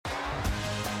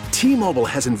T-Mobile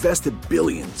has invested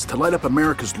billions to light up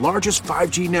America's largest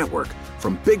 5G network,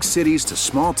 from big cities to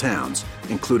small towns,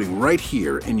 including right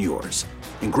here in yours.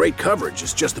 And great coverage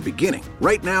is just the beginning.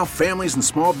 Right now, families and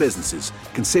small businesses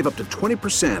can save up to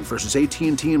 20% versus AT&T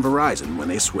and Verizon when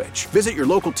they switch. Visit your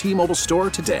local T-Mobile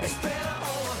store today.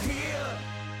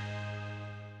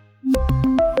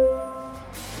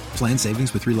 Plan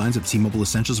savings with 3 lines of T-Mobile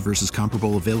Essentials versus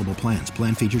comparable available plans.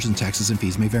 Plan features and taxes and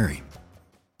fees may vary.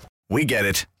 We get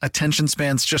it. Attention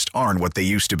spans just aren't what they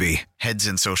used to be. Heads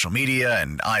in social media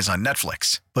and eyes on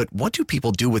Netflix. But what do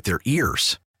people do with their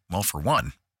ears? Well, for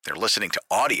one, they're listening to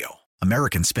audio.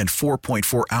 Americans spend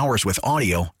 4.4 hours with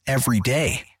audio every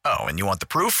day. Oh, and you want the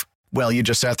proof? Well, you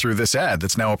just sat through this ad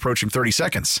that's now approaching 30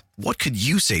 seconds. What could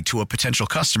you say to a potential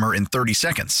customer in 30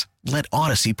 seconds? Let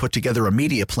Odyssey put together a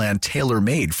media plan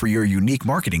tailor-made for your unique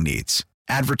marketing needs.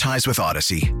 Advertise with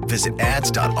Odyssey. Visit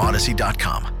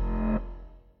ads.odyssey.com.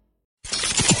 Good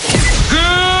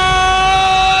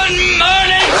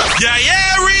morning!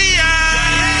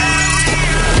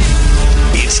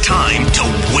 It's time to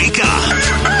wake up.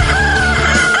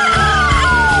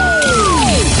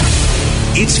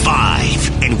 It's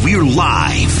 5, and we're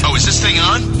live. Oh, is this thing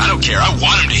on? I don't care. I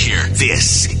want him to hear.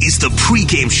 This is the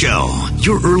Pregame Show,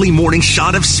 your early morning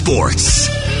shot of sports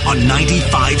on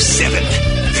 95.7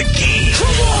 The Game.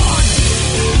 Come on!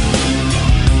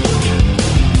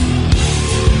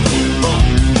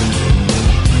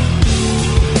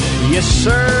 Yes,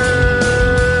 sir.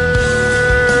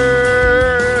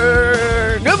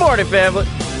 Good morning, family.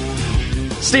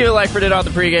 Steven Langford on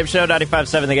the Pregame Show,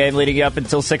 95.7 The Game, leading you up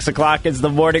until 6 o'clock. It's the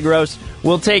morning roast.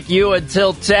 We'll take you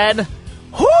until 10.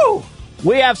 Whoo!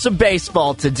 We have some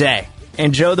baseball today.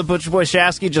 And Joe the Butcher Boy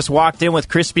Shasky just walked in with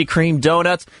Krispy Kreme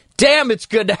donuts. Damn, it's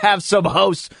good to have some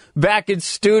hosts back in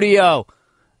studio.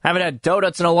 Haven't had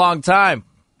donuts in a long time.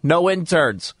 No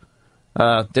interns.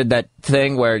 Did that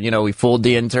thing where, we fooled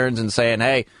the interns and saying,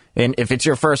 hey, and if it's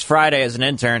your first Friday as an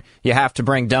intern, you have to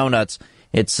bring donuts.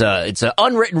 It's an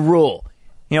unwritten rule.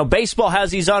 Baseball has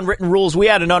these unwritten rules. We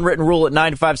had an unwritten rule at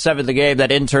 95.7 The Game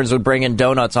that interns would bring in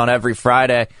donuts on every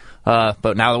Friday.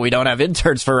 But now that we don't have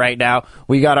interns for right now,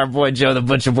 we got our boy Joe the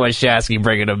Butcher Boy Shasky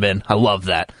bringing them in. I love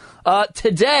that.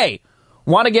 Today,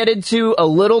 want to get into a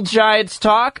little Giants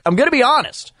talk? I'm going to be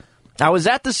honest. I was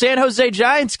at the San Jose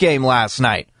Giants game last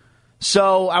night.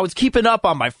 So I was keeping up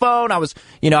on my phone. I was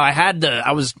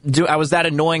that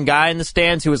annoying guy in the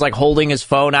stands who was like holding his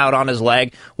phone out on his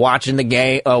leg, watching the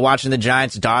game, watching the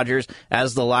Giants Dodgers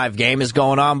as the live game is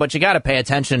going on. But you got to pay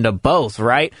attention to both,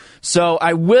 right? So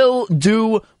I will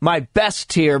do my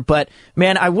best here. But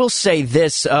man, I will say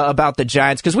this about the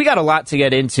Giants, because we got a lot to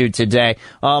get into today.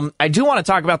 I do want to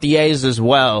talk about the A's as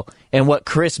well and what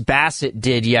Chris Bassitt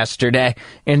did yesterday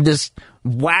in this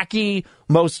wacky,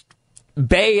 most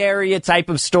Bay Area type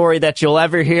of story that you'll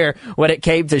ever hear when it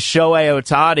came to Shohei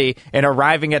Ohtani and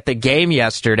arriving at the game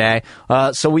yesterday.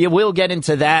 So we will get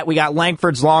into that. We got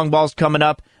Langford's Longballs coming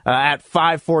up at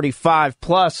 5:45.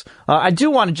 Plus, I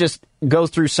do want to just go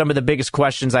through some of the biggest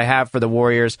questions I have for the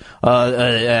Warriors,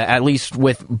 at least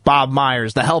with Bob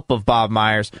Myers, the help of Bob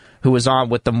Myers, who was on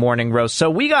with the morning roast. So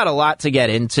we got a lot to get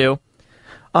into.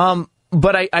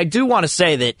 But I do want to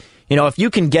say that, if you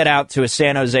can get out to a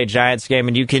San Jose Giants game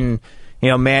and you can,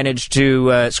 manage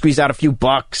to squeeze out a few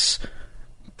bucks,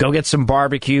 go get some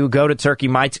barbecue, go to Turkey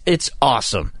Mites, it's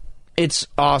awesome. It's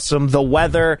awesome. The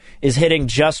weather is hitting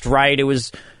just right. It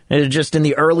was just in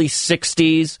the early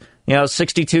 60s,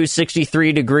 62,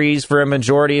 63 degrees for a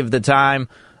majority of the time.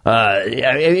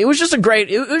 It was just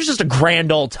a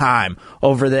grand old time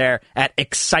over there at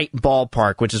Excite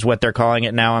Ballpark, which is what they're calling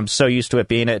it now. I'm so used to it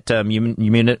being at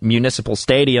Municipal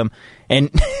Stadium.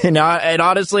 And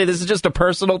honestly, this is just a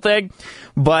personal thing,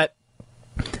 but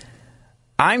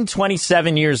I'm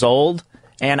 27 years old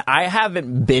and I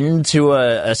haven't been to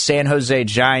a San Jose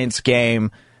Giants game,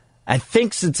 I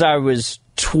think, since I was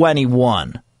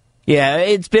 21. Yeah,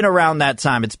 it's been around that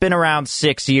time. It's been around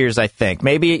 6 years, I think.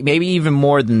 Maybe even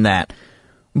more than that.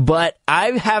 But I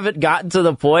haven't gotten to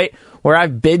the point where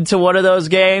I've been to one of those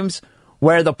games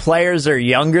where the players are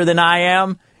younger than I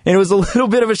am. And it was a little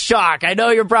bit of a shock. I know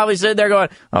you're probably sitting there going,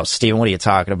 "Oh, Steven, what are you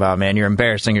talking about, man? You're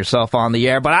embarrassing yourself on the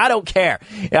air." But I don't care.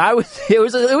 It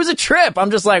was a trip.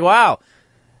 I'm just like, wow,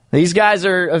 these guys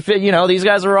are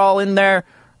all in their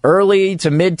early to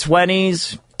mid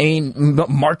 20s.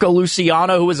 Marco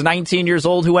Luciano, who was 19 years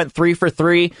old, who went 3 for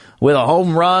 3 with a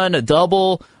home run, a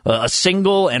double, a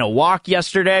single, and a walk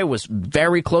yesterday, was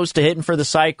very close to hitting for the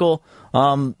cycle.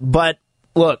 But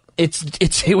look,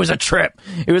 it was a trip.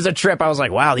 It was a trip. I was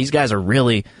like, wow, these guys are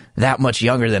really that much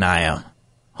younger than I am.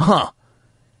 Huh.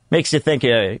 makes you think,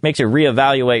 makes you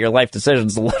reevaluate your life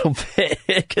decisions a little bit.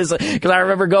 Because I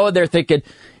remember going there thinking,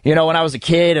 when I was a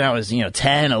kid and I was,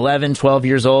 10, 11, 12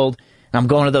 years old, and I'm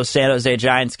going to those San Jose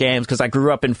Giants games because I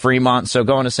grew up in Fremont, so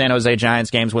going to San Jose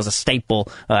Giants games was a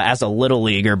staple as a little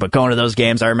leaguer. But going to those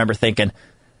games, I remember thinking,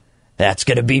 that's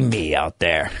going to be me out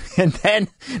there. And then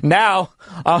now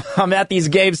I'm at these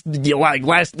games like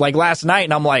last night,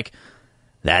 and I'm like,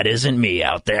 that isn't me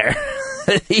out there.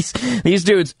 These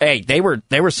dudes, hey, they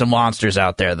were some monsters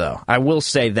out there, though. I will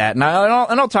say that. And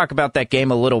I'll talk about that game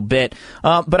a little bit.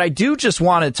 But I do just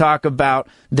want to talk about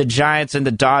the Giants and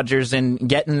the Dodgers and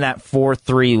getting that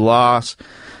 4-3 loss.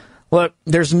 Look,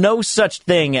 there's no such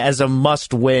thing as a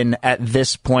must-win at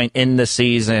this point in the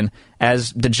season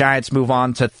as the Giants move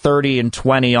on to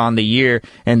 30-20 on the year,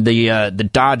 and the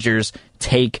Dodgers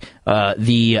take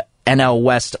the NL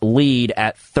West lead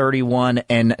at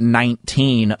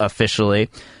 31-19 officially.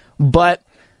 But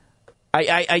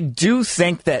I do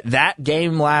think that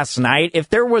game last night, if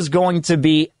there was going to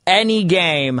be any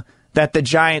game that the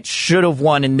Giants should have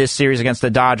won in this series against the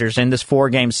Dodgers in this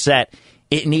 4-game set,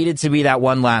 it needed to be that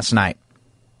one last night.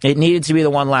 It needed to be the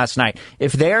one last night.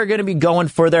 If they're going to be going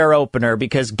for their opener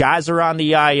because guys are on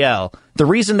the IL, the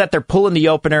reason that they're pulling the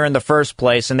opener in the first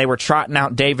place and they were trotting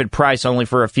out David Price only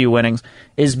for a few innings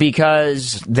is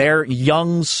because their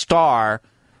young star,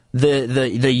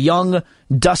 the young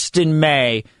Dustin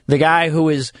May, the guy who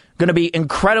is going to be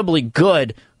incredibly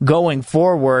good going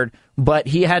forward, but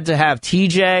he had to have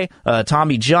TJ,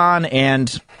 Tommy John,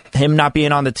 and him not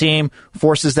being on the team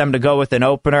forces them to go with an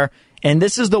opener. And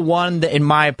this is the one that, in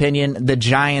my opinion, the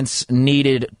Giants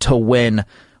needed to win.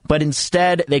 But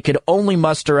instead, they could only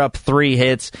muster up 3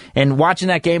 hits. And watching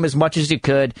that game as much as you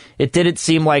could, it didn't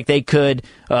seem like they could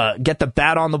get the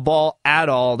bat on the ball at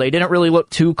all. They didn't really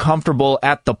look too comfortable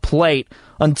at the plate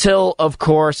until, of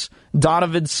course,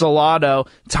 Donovan Solano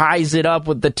ties it up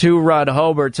with the 2-run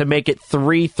homer to make it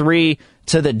 3-3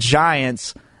 to the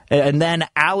Giants. And then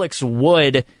Alex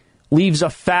Wood leaves a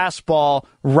fastball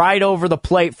right over the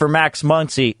plate for Max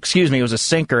Muncy. Excuse me, it was a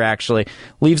sinker, actually.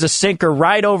 Leaves a sinker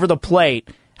right over the plate.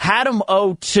 Had him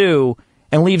 0-2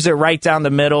 and leaves it right down the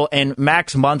middle. And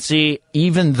Max Muncy,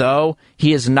 even though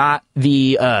he's not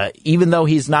the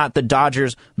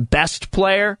Dodgers' best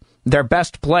player, their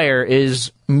best player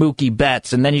is Mookie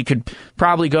Betts. And then you could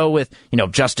probably go with,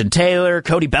 Justin Taylor,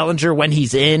 Cody Bellinger when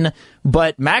he's in.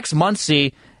 But Max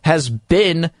Muncy has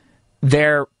been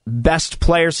their best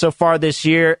player so far this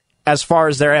year as far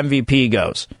as their MVP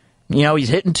goes. He's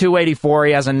hitting .284.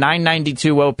 He has a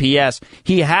 .992 OPS.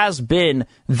 He has been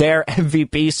their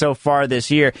MVP so far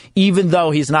this year, even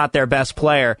though he's not their best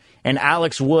player. And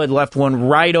Alex Wood left one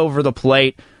right over the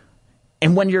plate.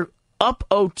 And when you're up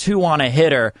 0-2 on a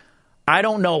hitter, I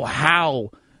don't know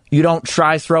how you don't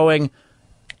try throwing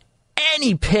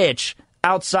any pitch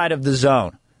outside of the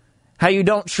zone. How you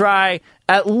don't try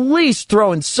at least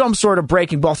throwing some sort of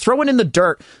breaking ball, throw it in the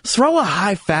dirt, throw a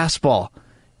high fastball,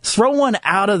 throw one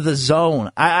out of the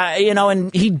zone.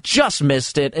 And he just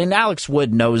missed it, and Alex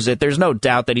Wood knows it. There's no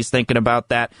doubt that he's thinking about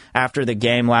that after the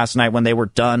game last night when they were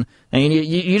done. And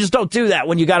you just don't do that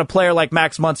when you got a player like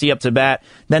Max Muncy up to bat.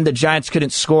 Then the Giants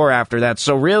couldn't score after that.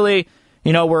 So really,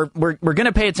 we're going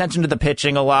to pay attention to the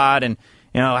pitching a lot, and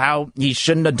how he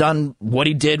shouldn't have done what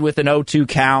he did with an 0-2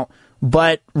 count.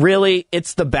 But really,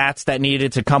 it's the bats that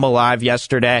needed to come alive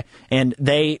yesterday, and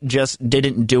they just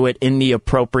didn't do it in the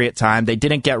appropriate time. They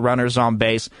didn't get runners on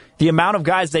base. The amount of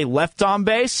guys they left on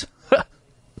base,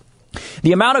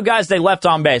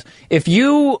 if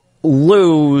you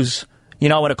lose,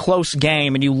 in a close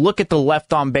game, and you look at the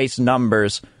left on base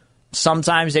numbers,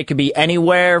 sometimes they could be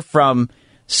anywhere from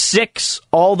 6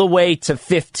 all the way to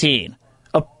 15.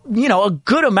 A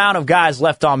good amount of guys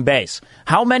left on base.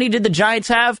 How many did the Giants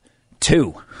have?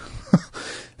 2.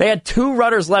 They had 2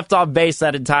 runners left on base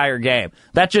that entire game.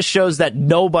 That just shows that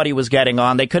nobody was getting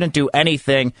on. They couldn't do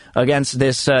anything against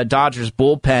this Dodgers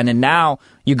bullpen. And now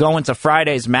you go into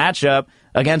Friday's matchup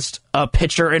against a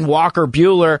pitcher in Walker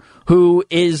Buehler, who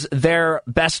is their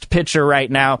best pitcher right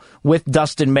now with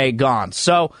Dustin May gone.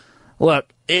 So,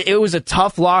 look, it was a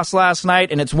tough loss last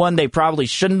night, and it's one they probably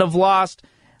shouldn't have lost.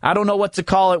 I don't know what to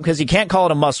call it because you can't call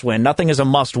it a must-win. Nothing is a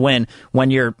must-win when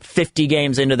you're 50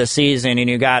 games into the season and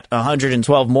you got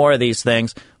 112 more of these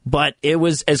things. But it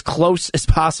was as close as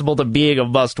possible to being a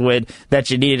must-win that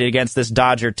you needed against this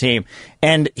Dodger team.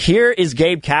 And here is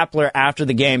Gabe Kapler after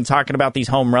the game talking about these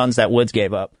home runs that Woods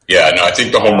gave up. Yeah, no, I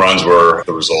think the home runs were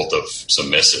the result of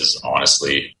some misses,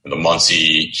 honestly. The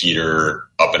Muncy heater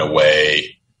up and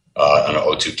away on an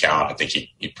 0-2 count, I think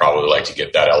he'd probably like to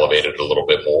get that elevated a little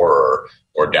bit more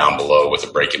or down below with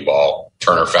a breaking ball.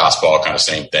 Turner fastball, kind of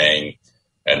same thing.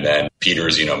 And then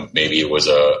Peters, maybe it was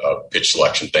a pitch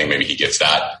selection thing. Maybe he gets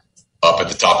that up at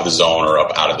the top of the zone or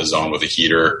up out of the zone with a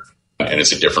heater, and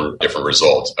it's a different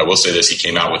result. I will say this: he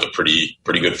came out with a pretty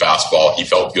good fastball. He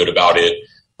felt good about it.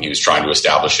 He was trying to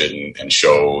establish it and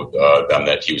show them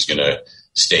that he was going to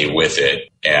stay with it.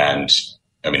 And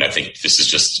I think this is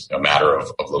just a matter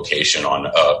of location on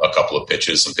a couple of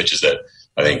pitches, some pitches that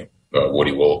I think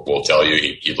Woody will tell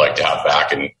you he'd like to have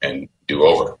back and do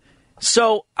over.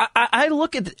 So I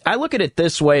look at it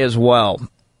this way as well.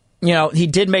 He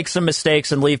did make some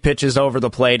mistakes and leave pitches over the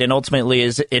plate, and ultimately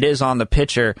it is on the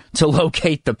pitcher to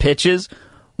locate the pitches.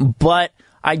 But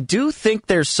I do think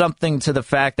there's something to the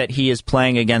fact that he is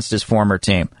playing against his former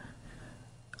team.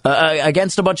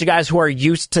 Against a bunch of guys who are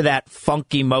used to that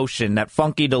funky motion, that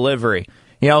funky delivery.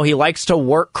 He likes to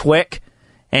work quick,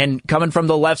 and coming from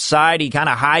the left side, he kind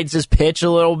of hides his pitch a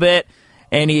little bit,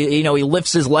 and he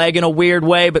lifts his leg in a weird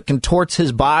way, but contorts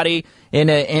his body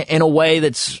in a way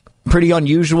that's pretty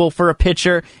unusual for a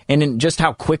pitcher, and in just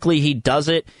how quickly he does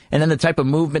it, and then the type of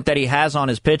movement that he has on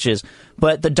his pitches.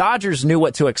 But the Dodgers knew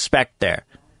what to expect there.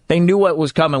 They knew what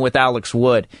was coming with Alex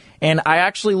Wood. And I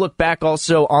actually look back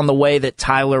also on the way that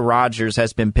Tyler Rogers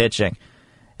has been pitching.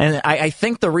 And I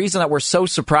think the reason that we're so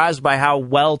surprised by how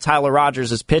well Tyler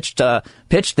Rogers has pitched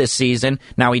this season,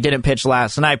 now he didn't pitch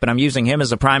last night, but I'm using him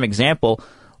as a prime example.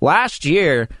 Last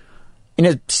year, in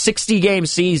a 60-game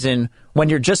season, when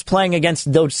you're just playing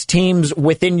against those teams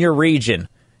within your region,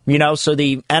 so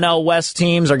the NL West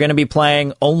teams are going to be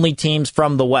playing only teams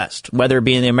from the West, whether it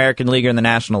be in the American League or in the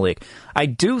National League. I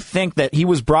do think that he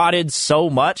was brought in so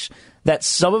much that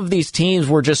some of these teams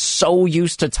were just so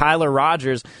used to Tyler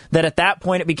Rogers that at that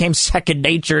point it became second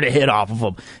nature to hit off of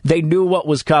him. They knew what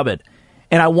was coming.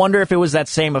 And I wonder if it was that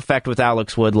same effect with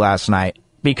Alex Wood last night,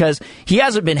 because he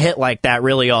hasn't been hit like that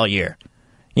really all year.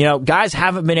 Guys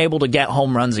haven't been able to get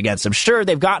home runs against him. Sure,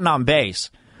 they've gotten on base,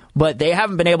 but they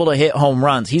haven't been able to hit home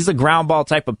runs. He's the ground ball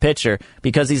type of pitcher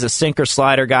because he's a sinker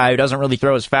slider guy who doesn't really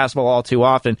throw his fastball all too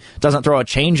often, doesn't throw a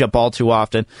changeup all too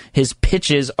often. His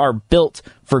pitches are built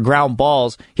for ground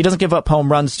balls. He doesn't give up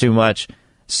home runs too much.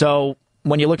 So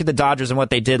when you look at the Dodgers and what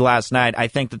they did last night, I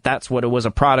think that that's what it was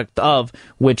a product of,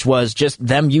 which was just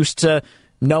them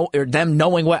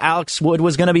knowing what Alex Wood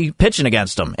was going to be pitching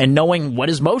against them and knowing what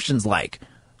his motion's like.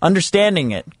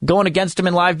 Understanding it, going against him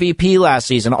in live VP last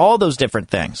season, all those different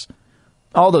things.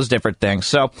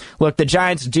 So, look, the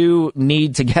Giants do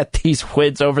need to get these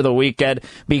wins over the weekend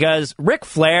because Ric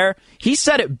Flair, he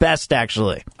said it best,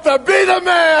 actually. To be the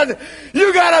man,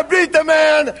 you gotta beat the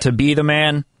man. To be the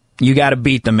man, you gotta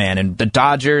beat the man. And the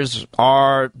Dodgers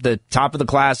are the top of the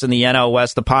class in the NL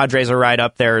West. The Padres are right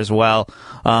up there as well.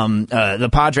 The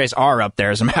Padres are up there,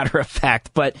 as a matter of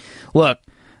fact. But, look,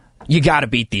 you got to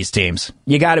beat these teams.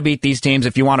 You got to beat these teams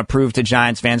if you want to prove to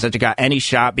Giants fans that you got any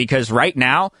shot, because right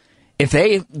now, if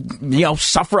they,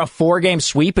 suffer a 4-game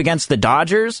sweep against the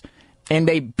Dodgers and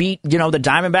they beat, the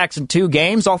Diamondbacks in 2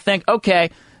 games, I'll think,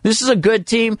 okay, this is a good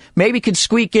team, maybe could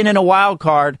squeak in a wild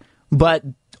card, but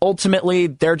ultimately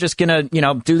they're just going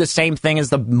to, do the same thing as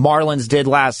the Marlins did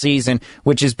last season,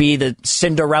 which is be the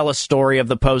Cinderella story of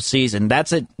the postseason.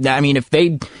 That's it. I mean, if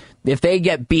they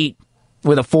get beat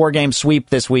with a 4-game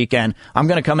sweep this weekend, I'm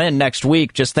going to come in next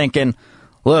week just thinking,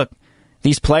 look,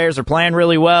 these players are playing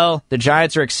really well. The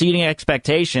Giants are exceeding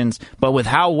expectations, but with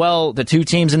how well the 2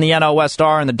 teams in the NL West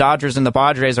are and the Dodgers and the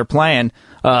Padres are playing,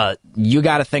 you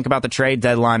got to think about the trade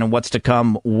deadline and what's to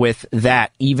come with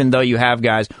that, even though you have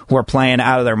guys who are playing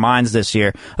out of their minds this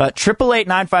year.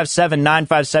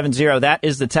 888-957-9570, that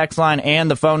is the text line and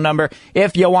the phone number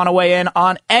if you want to weigh in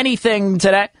on anything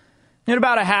today. In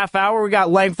about a half hour, we got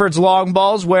Langford's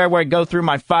Longballs, where we go through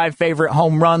my 5 favorite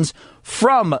home runs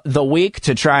from the week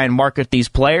to try and market these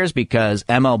players because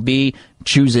MLB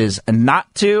chooses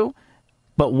not to.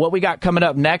 But what we got coming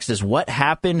up next is what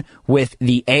happened with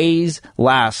the A's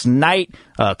last night.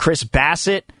 Chris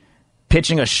Bassitt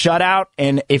pitching a shutout,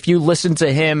 and if you listen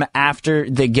to him after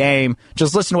the game,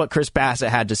 just listen to what Chris Bassitt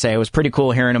had to say. It was pretty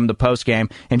cool hearing him the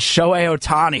postgame. And Shohei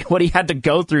Ohtani, what he had to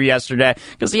go through yesterday,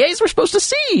 because the A's were supposed to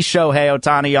see Shohei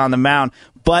Ohtani on the mound,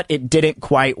 but it didn't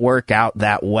quite work out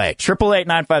that way.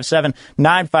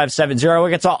 888-957-9570. We'll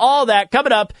get to all that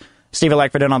coming up. Steven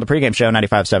Langford in on the pregame show,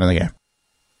 95.7 The Game.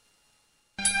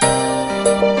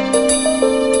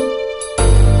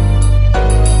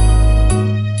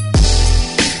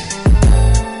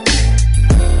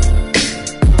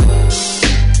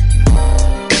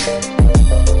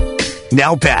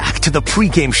 Now back to the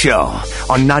pregame show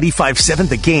on 95.7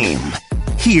 The Game.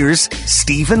 Here's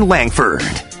Steven Langford.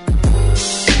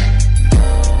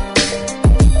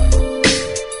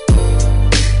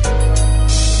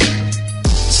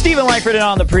 Steven Langford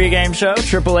on the pregame show.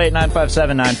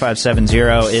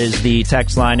 888-957-9570 is the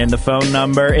text line and the phone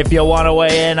number if you want to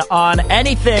weigh in on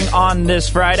anything on this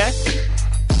Friday.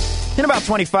 In about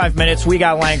 25 minutes, we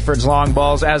got Langford's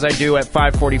Longballs, as I do at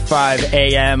 5:45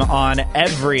 a.m. on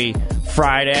every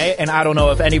Friday. And I don't know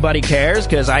if anybody cares,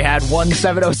 because I had one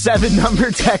 707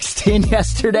 number text in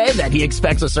yesterday that he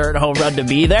expects a certain home run to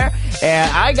be there.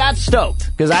 And I got stoked,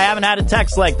 because I haven't had a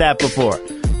text like that before.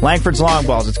 Langford's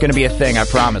Longballs, it's going to be a thing, I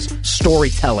promise.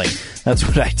 Storytelling. That's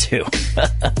what I do.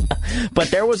 But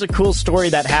there was a cool story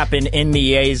that happened in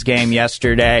the A's game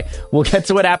yesterday. We'll get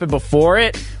to what happened before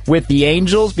it with the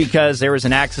Angels, because there was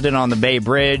an accident on the Bay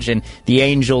Bridge and the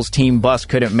Angels team bus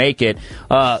couldn't make it.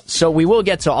 So we will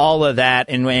get to all of that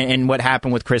and what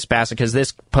happened with Chris Bassitt, because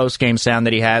this post-game sound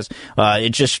that he has,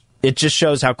 it just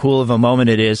shows how cool of a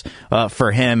moment it is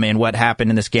for him and what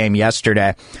happened in this game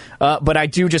yesterday. But I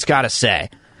do just got to say,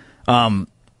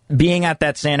 being at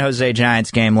that San Jose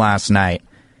Giants game last night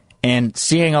and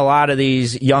seeing a lot of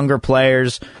these younger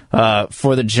players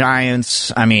for the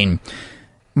Giants, I mean,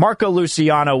 Marco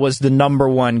Luciano was the number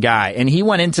one guy, and he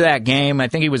went into that game, I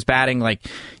think he was batting like,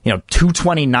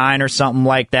 229 or something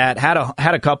like that, had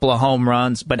a couple of home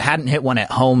runs, but hadn't hit one at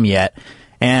home yet.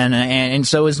 And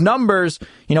so his numbers,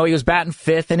 he was batting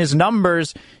fifth, and his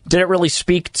numbers didn't really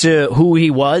speak to who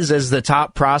he was as the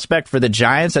top prospect for the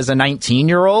Giants as a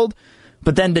 19-year-old.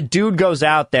 But then the dude goes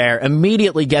out there,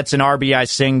 immediately gets an RBI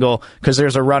single because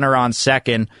there's a runner on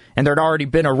second, and there'd already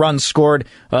been a run scored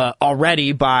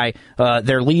already by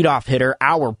their leadoff hitter,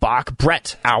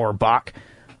 Brett Auerbach.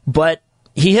 But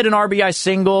he hit an RBI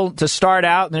single to start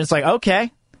out, and it's like, okay,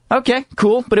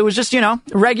 cool. But it was just,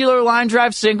 regular line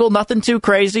drive single, nothing too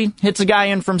crazy. Hits a guy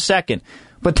in from second.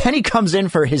 But then he comes in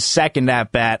for his second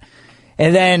at-bat,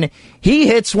 and then he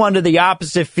hits one to the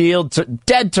opposite field,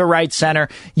 dead to right center.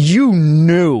 You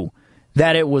knew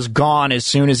that it was gone as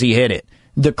soon as he hit it.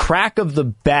 The crack of the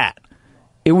bat,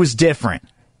 it was different.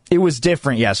 It was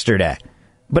different yesterday.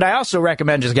 But I also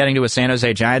recommend just getting to a San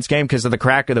Jose Giants game, because the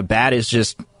crack of the bat is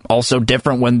just also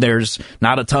different when there's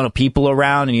not a ton of people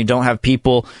around and you don't have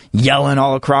people yelling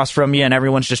all across from you and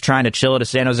everyone's just trying to chill at a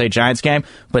San Jose Giants game.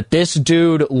 But this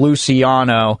dude,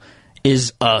 Luciano,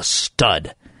 is a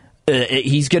stud.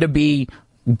 He's going to be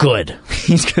good.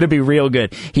 He's going to be real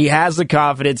good. He has the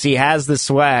confidence. He has the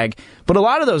swag. But a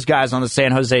lot of those guys on the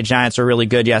San Jose Giants are really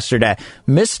good yesterday.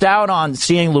 Missed out on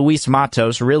seeing Luis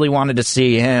Matos. Really wanted to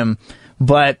see him.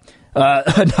 But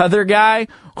another guy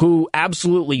who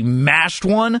absolutely mashed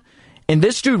one, and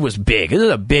this dude was big. This is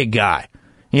a big guy.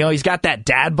 He's got that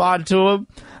dad bod to him.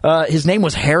 His name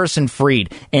was Harrison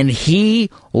Freed, and he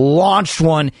launched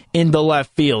one in the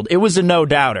left field. It was a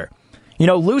no-doubter.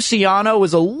 Luciano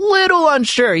was a little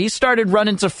unsure. He started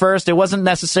running to first. It wasn't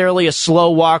necessarily a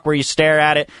slow walk where you stare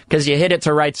at it because you hit it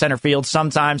to right center field.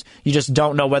 Sometimes you just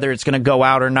don't know whether it's going to go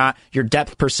out or not. Your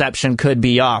depth perception could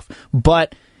be off.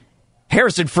 But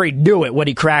Harrison Freed knew it when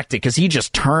he cracked it, because he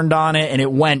just turned on it and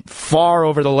it went far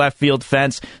over the left field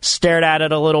fence, stared at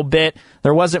it a little bit.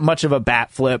 There wasn't much of a bat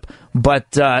flip,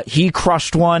 but he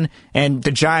crushed one, and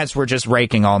the Giants were just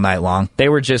raking all night long. They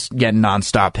were just getting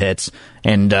nonstop hits,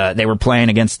 and they were playing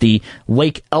against the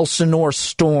Lake Elsinore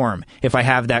Storm, if I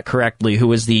have that correctly,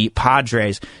 who is the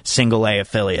Padres single-A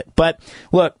affiliate. But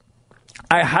look,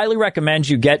 I highly recommend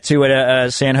you get to a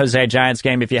San Jose Giants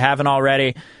game if you haven't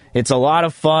already. It's a lot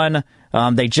of fun.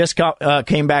 They just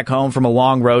came back home from a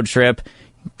long road trip.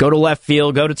 Go to left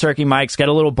field, go to Turkey Mike's, get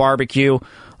a little barbecue,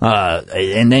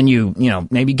 and then you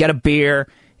maybe get a beer,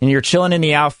 and you're chilling in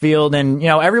the outfield, and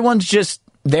everyone's just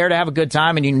there to have a good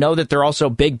time, and you know that they're also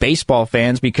big baseball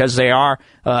fans because they are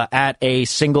at a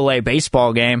single-A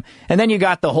baseball game. And then you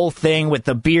got the whole thing with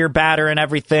the beer batter and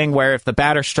everything, where if the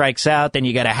batter strikes out, then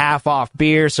you get a half-off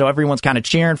beer, so everyone's kind of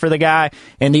cheering for the guy.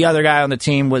 And the other guy on the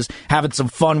team was having some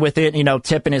fun with it,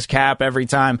 tipping his cap every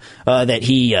time that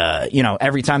he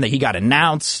got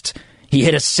announced. He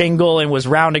hit a single and was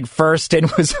rounding first and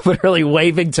was literally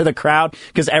waving to the crowd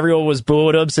because everyone was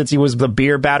booing him since he was the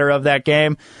beer batter of that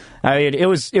game. I mean, it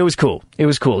was cool. It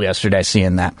was cool yesterday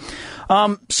seeing that.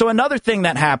 So another thing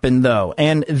that happened, though,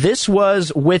 and this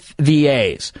was with the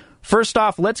A's. First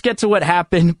off, let's get to what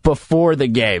happened before the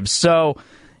game. So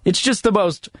it's just the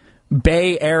most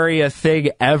Bay Area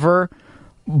thing ever,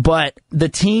 but the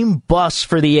team bus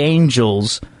for the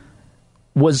Angels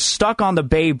was stuck on the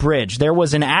Bay Bridge. There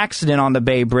was an accident on the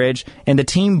Bay Bridge, and the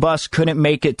team bus couldn't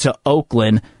make it to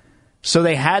Oakland, so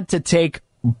they had to take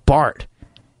BART.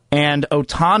 And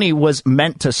Ohtani was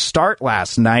meant to start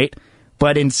last night,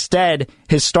 but instead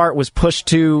his start was pushed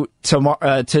to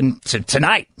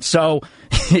tonight. So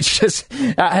it's just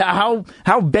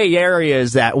how Bay Area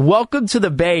is that? Welcome to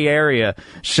the Bay Area,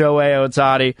 Shohei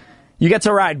Ohtani. You get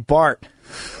to ride BART.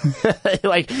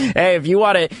 Like, hey, if you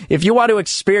want to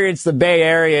experience the Bay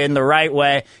Area in the right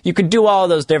way, you could do all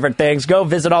those different things. Go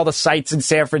visit all the sites in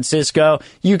San Francisco.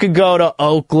 You could go to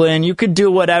Oakland. You could do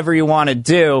whatever you want to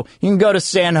do. You can go to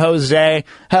San Jose.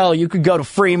 Hell, you could go to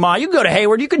Fremont. You can go to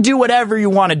Hayward. You could do whatever you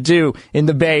want to do in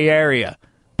the Bay Area.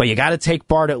 But you got to take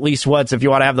BART at least once if you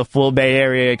want to have the full Bay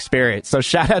Area experience. So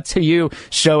shout out to you,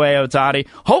 Shohei Ohtani.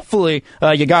 Hopefully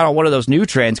you got on one of those new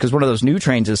trains, because one of those new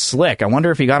trains is slick. I wonder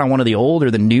if you got on one of the old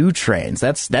or the new trains.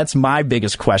 That's my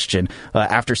biggest question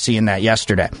after seeing that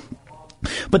yesterday.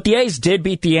 But the A's did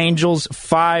beat the Angels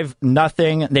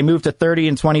 5-0. They moved to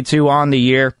 30-22 on the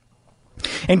year.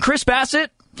 And Chris Bassitt,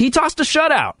 he tossed a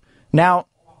shutout. Now,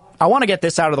 I want to get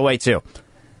this out of the way too.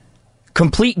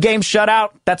 Complete game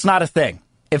shutout, that's not a thing.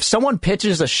 If someone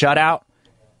pitches a shutout,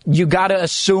 you got to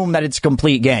assume that it's a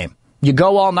complete game. You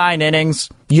go all 9 innings,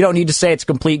 you don't need to say it's a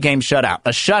complete game shutout.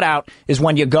 A shutout is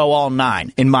when you go all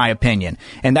 9, in my opinion.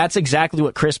 And that's exactly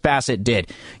what Chris Bassitt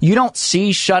did. You don't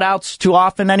see shutouts too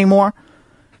often anymore.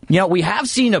 You know, we have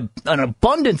seen an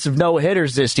abundance of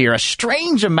no-hitters this year, a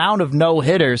strange amount of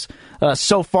no-hitters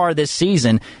so far this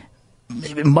season.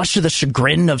 Much to the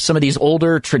chagrin of some of these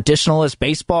older traditionalist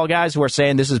baseball guys who are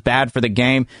saying this is bad for the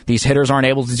game. These hitters aren't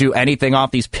able to do anything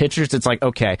off these pitchers. It's like,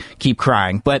 okay, keep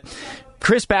crying. But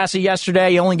Chris Bassitt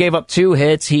yesterday, he only gave up 2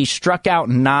 hits. He struck out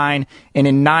 9, and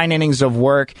in 9 innings of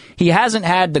work, he hasn't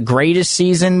had the greatest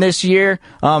season this year.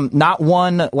 Not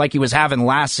one like he was having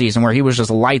last season where he was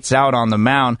just lights out on the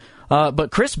mound.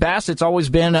 But Chris Bassitt's always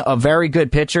been a very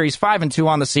good pitcher. He's 5-2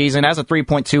 on the season, has a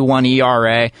 3.21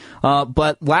 ERA.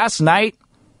 But last night,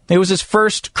 it was his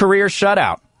first career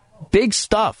shutout. Big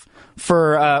stuff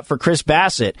for Chris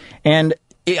Bassitt. And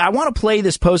I want to play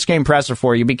this post-game presser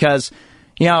for you because,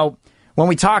 you know, when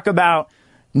we talk about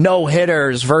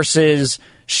no-hitters versus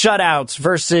shutouts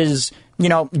versus, you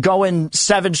know, going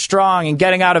 7 strong and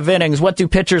getting out of innings, what do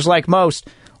pitchers like most?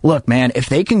 Look, man, if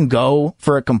they can go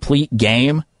for a complete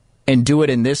game and do it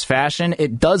in this fashion,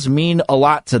 it does mean a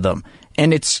lot to them.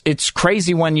 And it's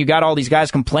crazy when you got all these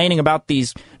guys complaining about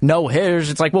these no-hitters.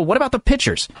 It's like, well, what about the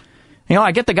pitchers? You know,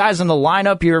 I get the guys in the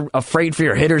lineup, you're afraid for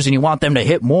your hitters and you want them to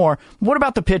hit more. What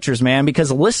about the pitchers, man?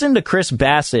 Because listen to Chris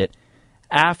Bassitt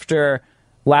after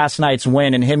last night's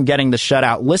win and him getting the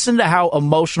shutout. Listen to how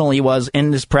emotional he was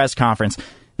in this press conference.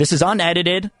 This is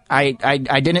unedited. I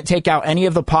didn't take out any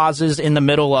of the pauses in the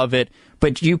middle of it,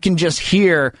 but you can just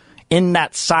hear in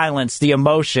that silence the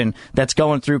emotion that's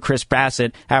going through Chris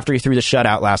Bassitt after he threw the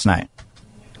shutout last night.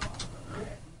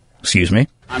 Excuse me?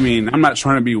 I mean, I'm not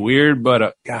trying to be weird,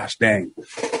 but gosh dang.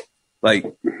 Like,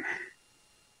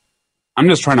 I'm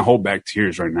just trying to hold back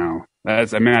tears right now.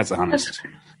 That's honest.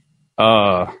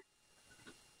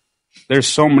 There's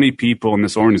so many people in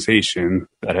this organization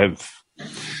that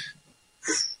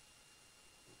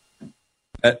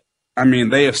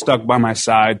they have stuck by my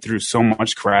side through so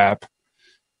much crap.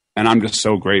 And I'm just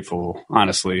so grateful,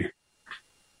 honestly.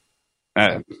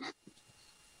 I'm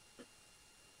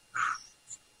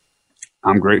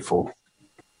grateful.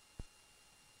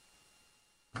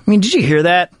 I mean, did you hear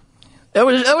that? It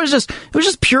was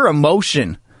just pure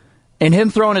emotion in him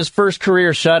throwing his first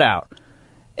career shutout.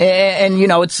 And you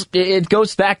know, it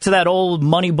goes back to that old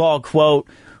Moneyball quote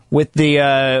with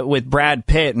Brad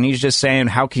Pitt, and he's just saying,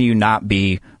 how can you not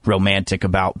be romantic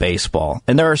about baseball?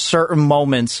 And there are certain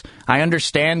moments, I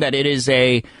understand that it is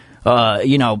to a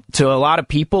lot of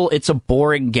people, it's a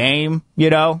boring game, you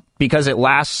know, because it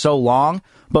lasts so long.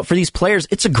 But for these players,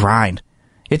 it's a grind.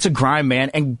 It's a grind, man.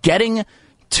 And getting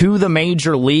to the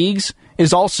major leagues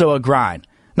is also a grind.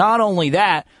 Not only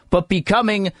that, but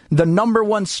becoming the number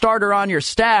 1 starter on your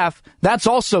staff, that's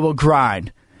also a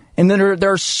grind. And then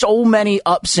there are so many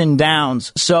ups and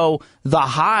downs. So the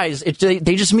highs, they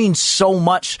just mean so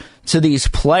much to these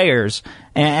players.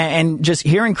 And just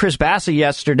hearing Chris Bassitt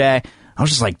yesterday, I was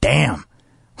just like, damn.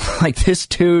 Like, this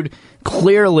dude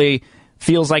clearly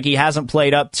feels like he hasn't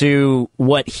played up to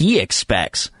what he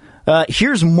expects.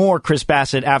 Here's more Chris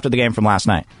Bassitt after the game from last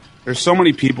night. There's so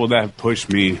many people that have pushed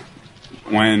me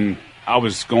when I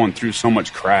was going through so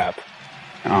much crap.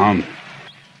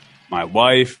 My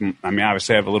wife, I mean,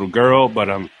 obviously I have a little girl, but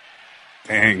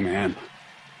dang, man.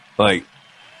 Like,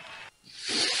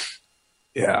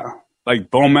 yeah. Like,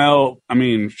 Bomel, I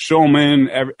mean, Shulman,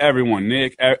 everyone,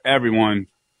 Nick, everyone.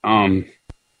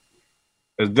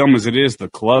 As dumb as it is, the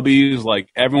clubbies, like,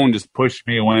 everyone just pushed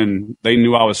me when they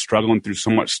knew I was struggling through so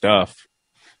much stuff.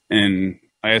 And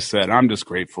like I said, I'm just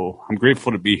grateful. I'm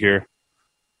grateful to be here.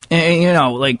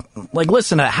 And,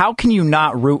 listen, how can you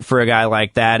not root for a guy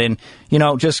like that? And,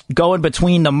 just going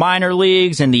between the minor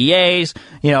leagues and the A's,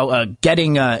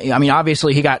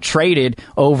 obviously he got traded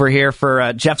over here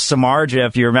for Jeff Samardzija,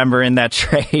 if you remember in that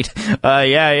trade.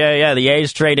 The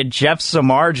A's traded Jeff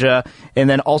Samardzija and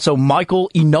then also Michael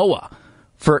Inoue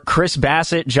for Chris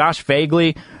Bassitt, Josh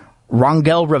Phegley,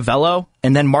 Rangel Ravello,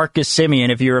 and then Marcus Semien,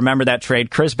 if you remember that trade.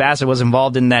 Chris Bassitt was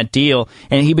involved in that deal,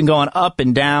 and he'd been going up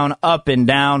and down, up and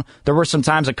down. There were some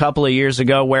times a couple of years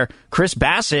ago where Chris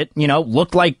Bassitt,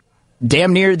 looked like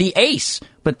damn near the ace.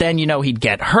 But then, he'd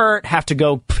get hurt, have to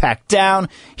go back down.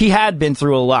 He had been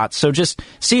through a lot. So just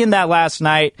seeing that last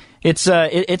night, it's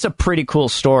a pretty cool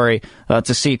story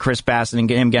to see Chris Bassitt and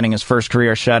him getting his first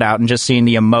career shutout and just seeing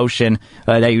the emotion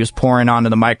that he was pouring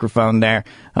onto the microphone there.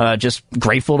 Just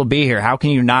grateful to be here. How can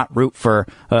you not root for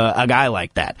a guy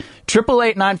like that?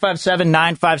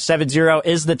 888-957-9570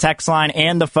 is the text line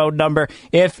and the phone number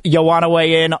if you want to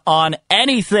weigh in on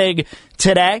anything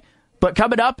today. But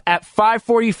coming up at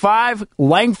 5:45,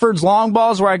 Langford's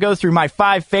Longballs, where I go through my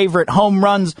 5 favorite home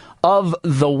runs of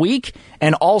the week,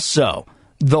 and also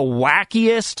the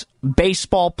wackiest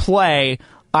baseball play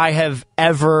I have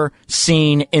ever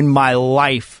seen in my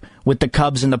life with the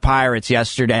Cubs and the Pirates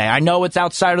yesterday. I know it's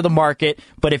outside of the market,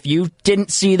 but if you didn't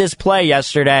see this play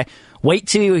yesterday, wait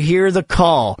till you hear the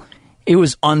call. It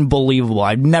was unbelievable.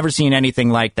 I've never seen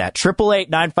anything like that.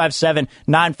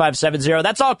 888-957-9570.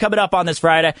 That's all coming up on this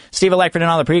Friday. Steven Langford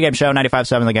on the Pregame Show,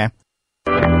 95.7 The Game.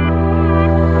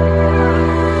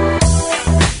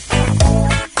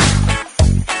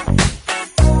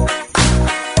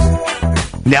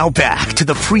 Now back to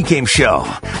the Pregame Show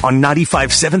on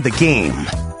 95.7 The Game.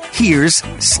 Here's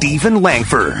Steven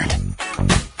Langford.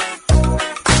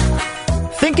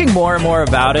 Thinking more and more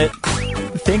about it.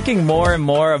 Thinking more and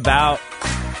more about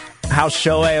how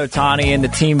Shohei Ohtani and the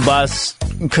team bus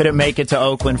couldn't make it to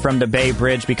Oakland from the Bay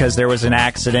Bridge because there was an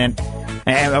accident.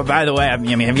 And by the way, have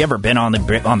you ever been on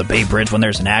the Bay Bridge when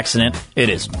there's an accident?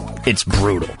 It's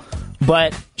brutal.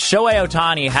 But Shohei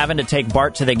Ohtani having to take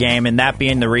Bart to the game, and that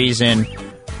being the reason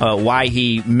why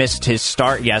he missed his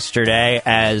start yesterday,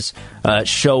 as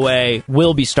Shohei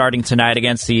will be starting tonight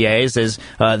against the A's as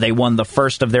they won the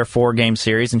first of their 4-game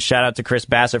series. And shout out to Chris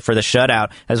Bassitt for the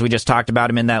shutout, as we just talked about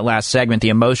him in that last segment. The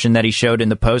emotion that he showed in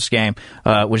the postgame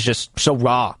was just so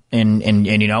raw and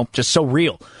just so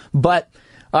real. But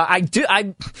I'm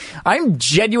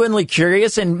genuinely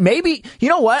curious, and maybe, you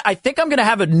know what? I think I'm going to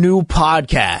have a new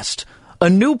podcast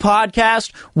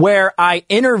where I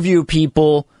interview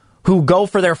people who go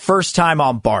for their first time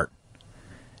on Bart,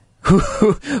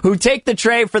 who take the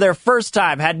tray for their first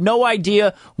time, had no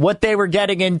idea what they were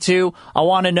getting into. I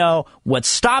want to know what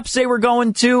stops they were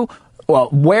going to,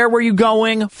 where were you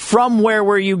going, from where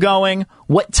were you going,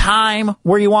 what time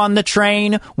were you on the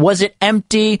train, was it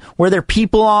empty, were there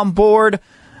people on board?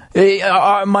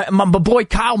 My boy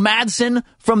Kyle Madsen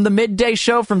from the midday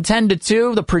show from 10 to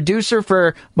 2, the producer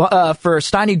for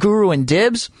Steiny Guru and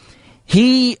Dibs,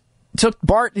 he took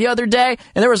Bart the other day,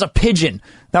 and there was a pigeon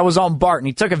that was on Bart, and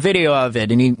he took a video of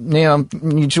it, and you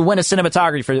should win a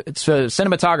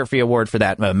cinematography award for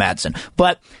that, Madsen.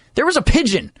 But there was a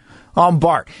pigeon on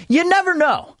Bart. You never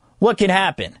know what can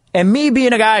happen. And me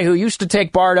being a guy who used to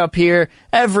take Bart up here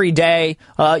every day,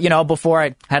 before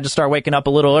I had to start waking up a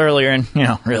little earlier, and,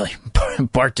 really,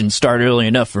 Bart didn't start early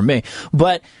enough for me.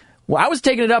 But I was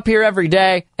taking it up here every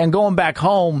day and going back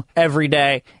home every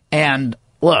day, and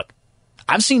look,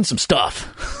 I've seen some stuff.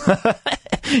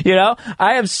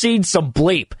 I have seen some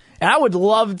bleep. And I would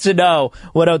love to know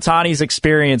what Ohtani's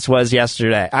experience was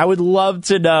yesterday. I would love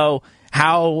to know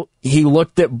how he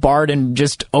looked at Bart and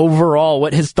just overall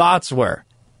what his thoughts were.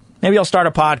 Maybe I'll start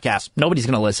a podcast. Nobody's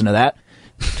going to listen to that.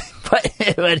 but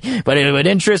it would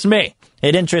interest me.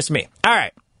 It interests me. All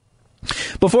right.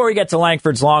 Before we get to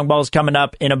Langford's Longballs coming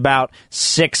up in about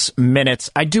 6 minutes,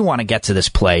 I do want to get to this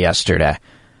play yesterday.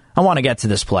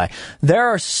 There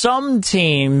are some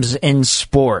teams in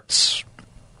sports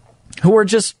who are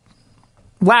just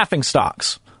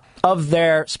laughingstocks of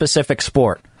their specific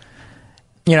sport.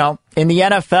 In the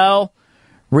NFL,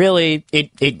 really,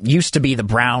 it used to be the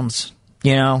Browns.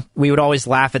 We would always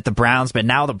laugh at the Browns, but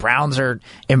now the Browns are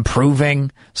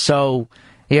improving. So,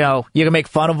 you can make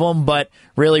fun of them, but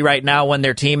really right now when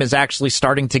their team is actually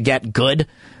starting to get good,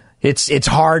 it's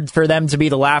hard for them to be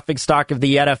the laughingstock of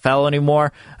the NFL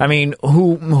anymore. I mean,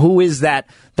 who is that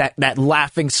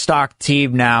laughingstock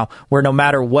team now where no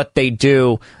matter what they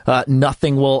do,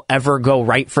 nothing will ever go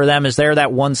right for them? Is there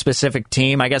that one specific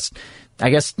team? I guess, I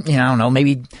don't know,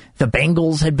 maybe the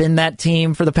Bengals had been that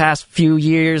team for the past few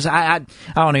years. I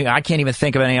don't know. I can't even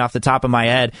think of any off the top of my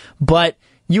head. But,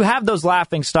 you have those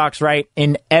laughing stocks, right,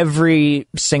 in every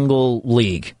single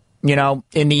league. You know,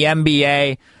 in the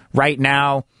NBA right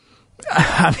now,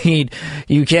 I mean,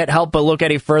 you can't help but look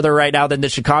any further right now than the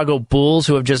Chicago Bulls,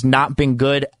 who have just not been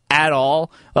good at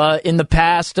all in the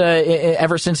past,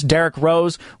 ever since Derrick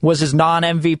Rose was his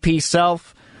non-MVP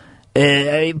self.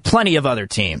 Plenty of other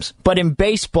teams. But in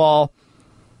baseball,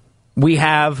 we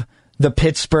have the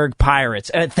Pittsburgh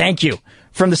Pirates. Thank you.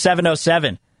 From the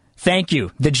 707. Thank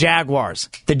you. The Jaguars.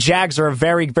 The Jags are a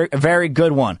very, very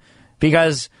good one.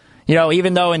 Because, you know,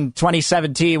 even though in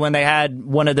 2017, when they had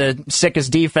one of the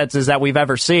sickest defenses that we've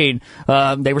ever seen,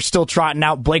 they were still trotting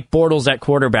out Blake Bortles at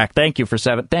quarterback. Thank you for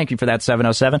that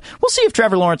 707. We'll see if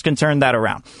Trevor Lawrence can turn that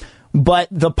around. But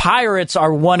the Pirates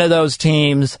are one of those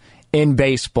teams in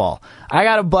baseball. I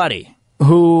got a buddy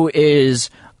who is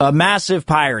a massive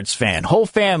Pirates fan, whole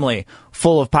family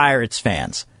full of Pirates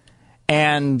fans.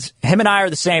 And him and I are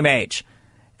the same age.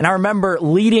 And I remember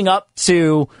leading up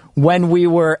to when we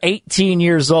were 18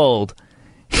 years old,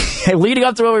 leading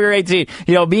up to when we were 18,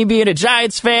 you know, me being a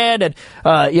Giants fan and,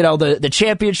 you know, the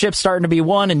championship starting to be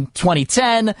won in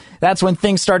 2010. That's when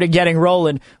things started getting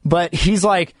rolling. But he's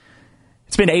like,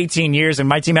 it's been 18 years and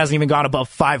my team hasn't even gone above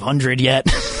 500 yet.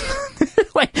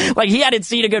 like he hadn't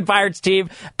seen a good Pirates team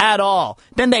at all.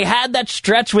 Then they had that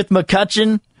stretch with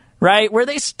McCutchen, right, where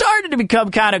they started to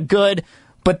become kind of good,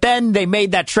 but then they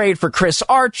made that trade for Chris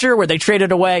Archer, where they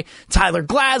traded away Tyler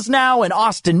Glasnow and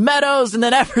Austin Meadows, and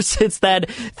then ever since then,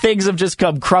 things have just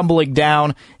come crumbling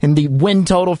down, and the win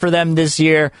total for them this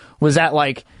year was at,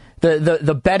 like,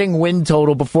 the betting win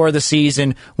total before the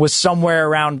season was somewhere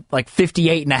around, like,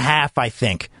 58.5, I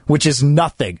think, which is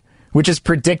nothing. Which is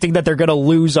predicting that they're going to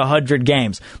lose 100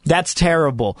 games. That's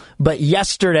terrible. But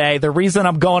yesterday, the reason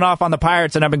I'm going off on the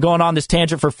Pirates, and I've been going on this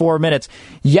tangent for 4 minutes,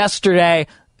 yesterday,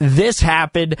 this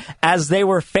happened as they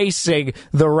were facing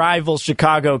the rival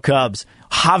Chicago Cubs.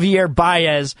 Javier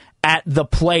Baez at the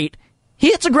plate. He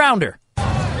hits a grounder.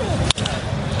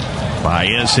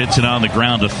 Baez hits it on the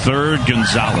ground to third.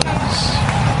 Gonzalez.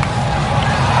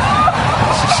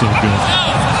 This is so good.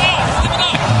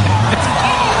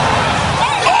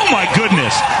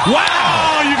 Goodness.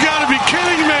 Wow, you got to be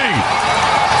kidding me.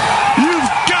 You've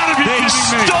got to be kidding me.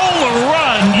 They stole a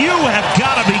run. You have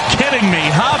got to be kidding me.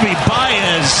 Javi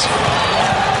Baez.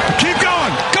 Keep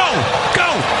going. Go.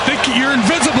 You're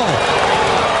invincible.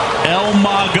 El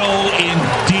Mago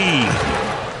indeed.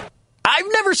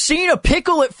 I've never seen a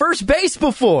pickle at first base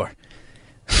before.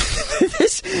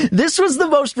 This was the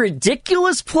most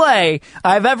ridiculous play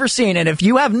I've ever seen. And if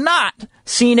you have not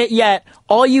seen it yet,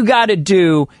 all you got to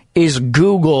do is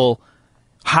Google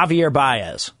Javier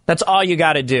Baez. That's all you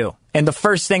got to do. And the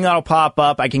first thing that'll pop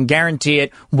up, I can guarantee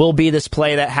it, will be this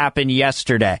play that happened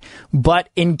yesterday. But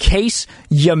in case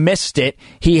you missed it,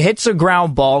 he hits a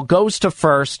ground ball, goes to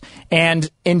first, and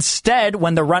instead,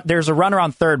 when there's a runner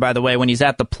on third, by the way, when he's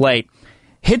at the plate,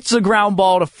 hits a ground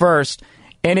ball to first,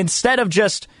 and instead of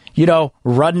just, you know,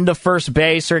 running to first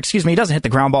base, or excuse me, he doesn't hit the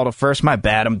ground ball to first. My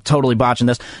bad. I'm totally botching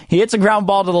this. He hits a ground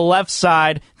ball to the left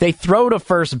side. They throw to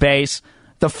first base.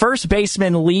 The first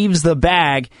baseman leaves the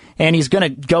bag, and he's going to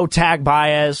go tag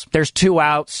Baez. There's 2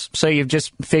 outs, so you've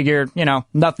just figured, you know,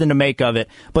 nothing to make of it.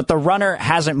 But the runner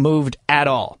hasn't moved at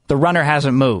all. The runner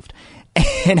hasn't moved.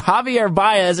 And Javier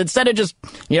Baez, instead of just,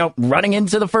 you know, running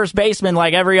into the first baseman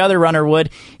like every other runner would,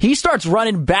 he starts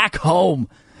running back home.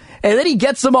 And then he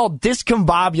gets them all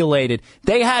discombobulated.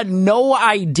 They had no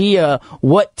idea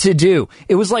what to do.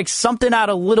 It was like something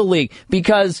out of Little League,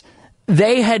 because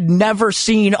they had never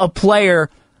seen a player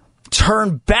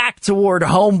turn back toward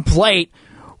home plate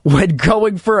when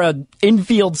going for an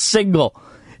infield single.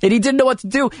 And he didn't know what to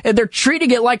do. And they're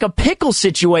treating it like a pickle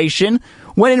situation,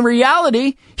 when in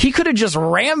reality, he could have just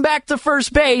ran back to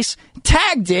first base,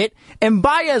 tagged it, and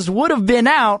Baez would have been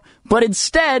out. But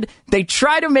instead, they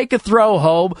tried to make a throw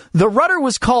home. The runner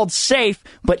was called safe,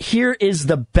 but here is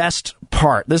the best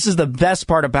part. This is the best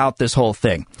part about this whole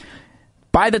thing.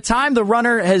 By the time the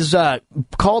runner has been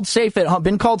called safe at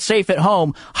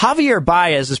home, Javier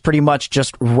Baez is pretty much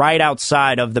just right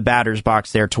outside of the batter's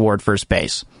box there toward first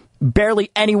base.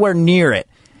 Barely anywhere near it.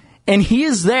 And he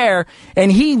is there,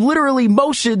 and he literally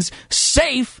motions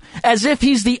safe as if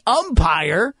he's the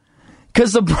umpire,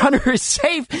 because the runner is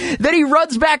safe. Then he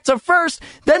runs back to first.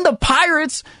 Then the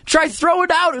Pirates try throwing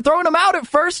him out at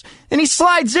first, and he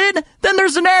slides in. Then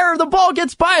there's an error. The ball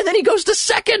gets by, and then he goes to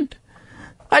second.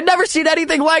 I've never seen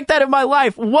anything like that in my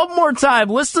life. One more time,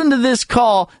 listen to this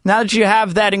call now that you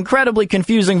have that incredibly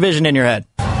confusing vision in your head.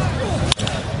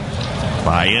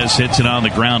 Baez hits it on the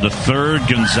ground to third.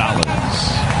 Gonzalez.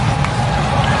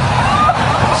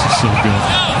 This is so good.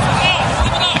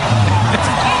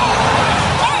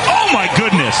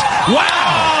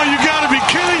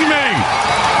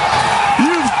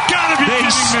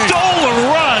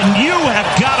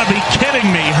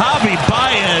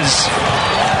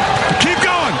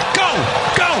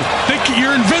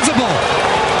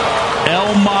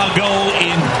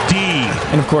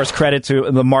 course, credit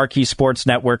to the Marquee Sports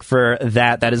Network for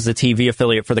that. That is the TV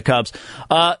affiliate for the Cubs.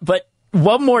 But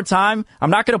one more time, I'm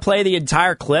not going to play the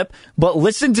entire clip, but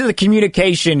listen to the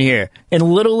communication here. In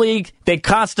Little League, they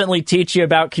constantly teach you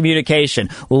about communication.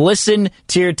 Listen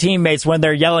to your teammates when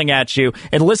they're yelling at you,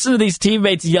 and listen to these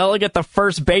teammates yelling at the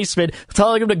first baseman,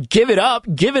 telling him to give it up,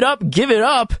 give it up, give it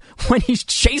up, when he's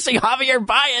chasing Javier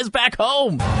Baez back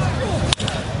home.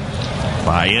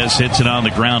 Baez hits it on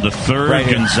the ground to third. Right,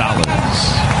 Gonzalez.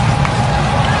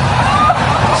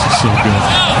 This is so good.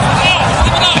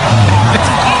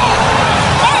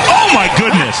 Oh, my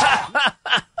goodness.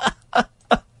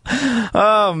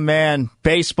 Oh, man.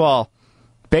 Baseball.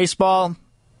 Baseball,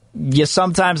 you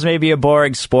sometimes may be a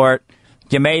boring sport.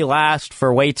 You may last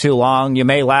for way too long. You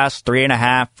may last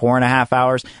 3.5, 4.5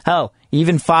 hours. Hell,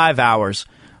 even 5 hours.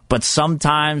 But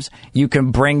sometimes you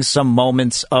can bring some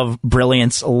moments of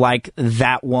brilliance like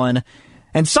that one.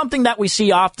 And something that we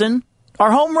see often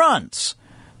are home runs.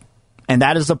 And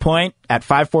that is the point. At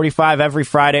 5:45 every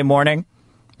Friday morning,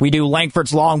 we do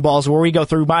Langford's Longballs, where we go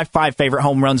through my 5 favorite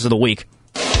home runs of the week.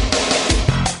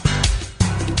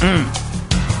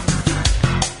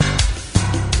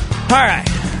 All right.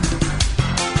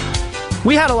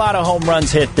 We had a lot of home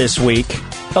runs hit this week.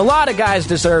 A lot of guys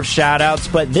deserve shout-outs,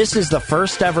 but this is the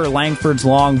first ever Langford's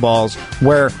Longballs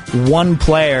where one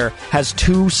player has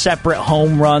 2 separate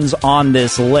home runs on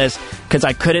this list, because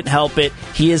I couldn't help it.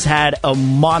 He has had a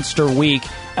monster week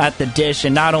at the dish,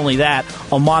 and not only that,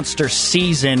 a monster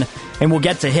season, and we'll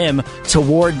get to him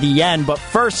toward the end. But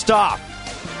first off,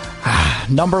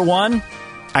 number 1,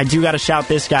 I do got to shout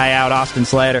this guy out, Austin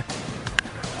Slater.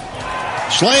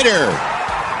 Slater,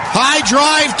 high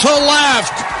drive to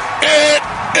left. It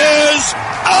is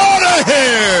out of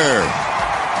here.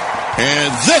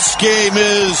 And this game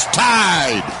is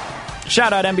tied.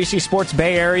 Shout out NBC Sports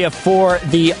Bay Area for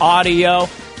the audio.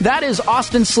 That is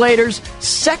Austin Slater's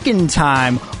second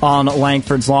time on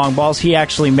Langford's Longballs. He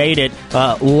actually made it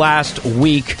last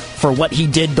week for what he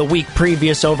did the week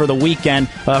previous over the weekend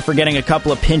for getting a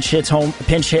couple of pinch hit home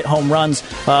runs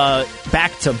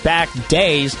back-to-back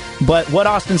days. But what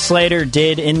Austin Slater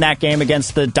did in that game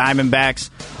against the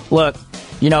Diamondbacks, look,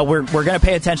 you know, we're going to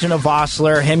pay attention to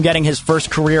Vossler, him getting his first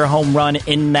career home run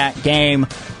in that game.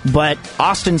 But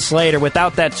Austin Slater,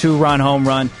 without that 2-run home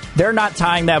run, they're not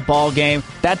tying that ball game.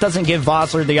 That doesn't give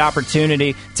Vossler the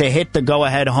opportunity to hit the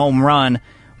go-ahead home run.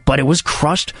 But it was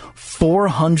crushed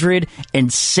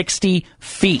 460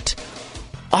 feet.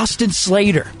 Austin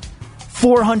Slater,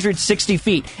 460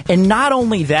 feet. And not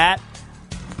only that,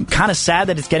 kind of sad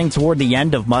that it's getting toward the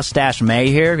end of Mustache May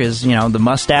here, because, you know, the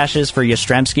mustaches for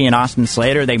Yastrzemski and Austin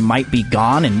Slater, they might be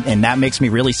gone, and that makes me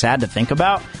really sad to think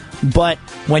about. But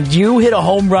when you hit a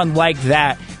home run like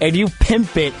that, and you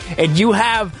pimp it, and you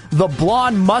have the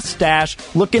blonde mustache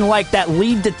looking like that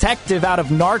lead detective out of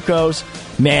Narcos,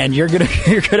 man, you're gonna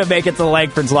make it to the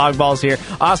Langford's Longballs here.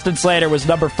 Austin Slater was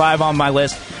number 5 on my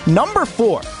list. Number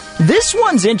 4, this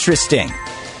one's interesting.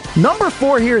 Number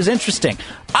 4 here is interesting.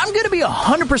 I'm going to be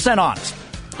 100% honest.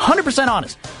 100%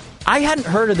 honest. I hadn't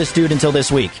heard of this dude until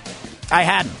this week. I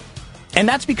hadn't. And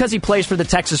that's because he plays for the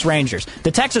Texas Rangers.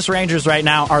 The Texas Rangers right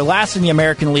now are last in the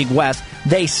American League West.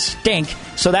 They stink,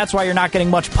 so that's why you're not getting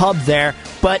much pub there.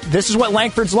 But this is what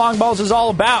Langford's Longballs is all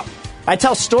about. I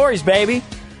tell stories, baby.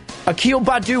 Akil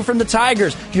Baddoo from the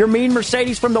Tigers, Yermin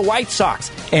Mercedes from the White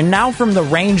Sox, and now from the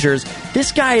Rangers.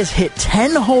 This guy has hit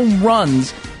 10 home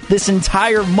runs this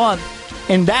entire month,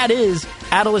 and that is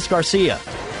Adolis Garcia.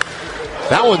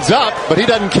 That one's up, but he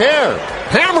doesn't care.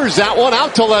 Hammers that one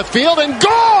out to left field and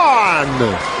gone!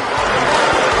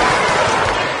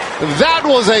 That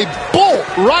was a bolt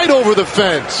right over the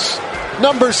fence.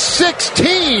 Number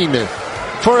 16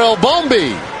 for El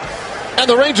Bombi. And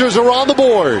the Rangers are on the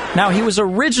board. Now, he was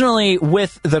originally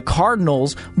with the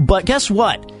Cardinals, but guess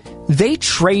what? They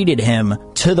traded him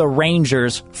to the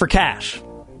Rangers for cash.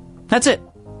 That's it.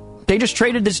 They just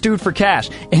traded this dude for cash,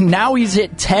 and now he's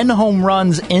hit 10 home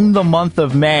runs in the month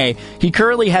of May. He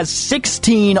currently has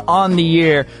 16 on the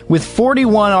year with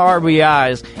 41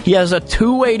 RBIs. He has a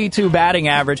 .282 batting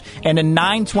average and a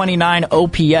 .929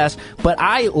 OPS, but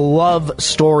I love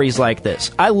stories like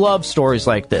this. I love stories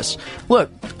like this.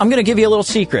 Look, I'm going to give you a little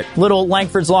secret, little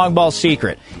Langford's Longball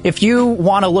secret. If you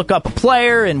want to look up a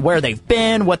player and where they've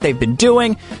been, what they've been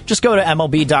doing, just go to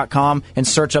MLB.com and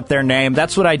search up their name.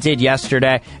 That's what I did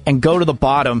yesterday, and go to the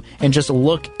bottom and just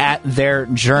look at their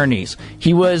journeys.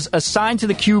 He was assigned to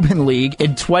the Cuban League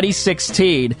in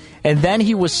 2016, and then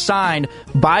he was signed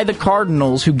by the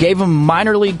Cardinals, who gave him a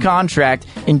minor league contract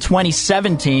in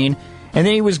 2017. And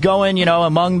then he was going,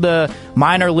 among the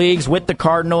minor leagues with the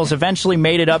Cardinals, eventually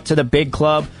made it up to the big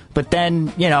club. But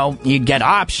then, you'd get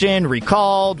optioned,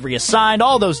 recalled, reassigned,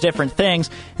 all those different things.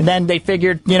 And then they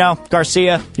figured,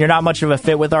 Garcia, you're not much of a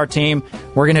fit with our team.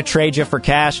 We're going to trade you for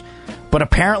cash. But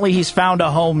apparently he's found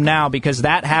a home now, because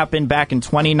that happened back in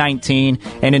 2019.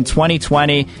 And in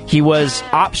 2020, he was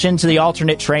optioned to the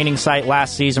alternate training site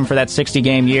last season for that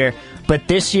 60-game year. But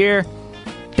this year,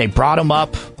 they brought him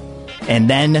up, and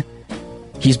then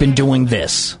he's been doing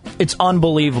this. It's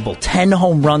unbelievable. 10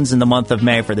 home runs in the month of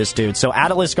May for this dude. So,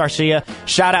 Adolis Garcia,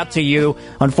 shout out to you.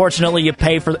 Unfortunately, you'll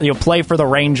play for the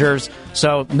Rangers,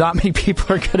 so not many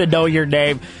people are going to know your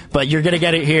name, but you're going to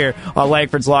get it here on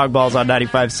Langford's Longballs on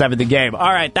 95.7 The Game.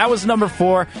 All right, that was number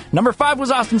 4. Number 5 was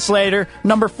Austin Slater.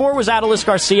 Number 4 was Adolis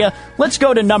Garcia. Let's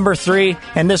go to number 3,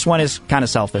 and this one is kind of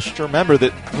selfish. To remember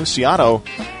that Luciano,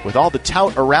 with all the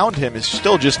tout around him, is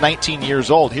still just 19 years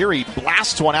old. Here he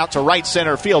blasts one out to right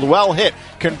center field. Well hit.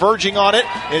 Converging on it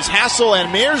is Hassel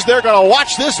and Mears. They're going to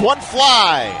watch this one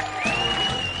fly.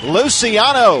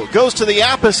 Luciano goes to the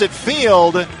opposite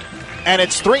field, and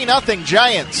it's 3-0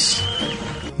 Giants.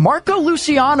 Marco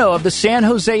Luciano of the San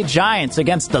Jose Giants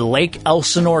against the Lake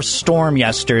Elsinore Storm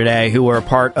yesterday, who were a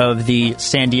part of the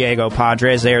San Diego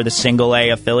Padres. They are the single-A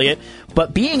affiliate.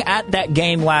 But being at that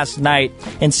game last night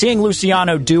and seeing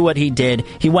Luciano do what he did,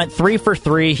 he went 3 for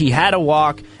 3. He had a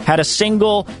walk, had a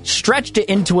single, stretched it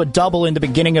into a double in the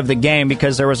beginning of the game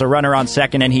because there was a runner on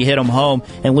second and he hit him home.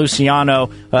 And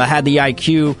Luciano had the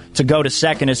IQ to go to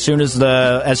second as soon as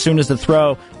the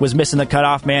throw was missing the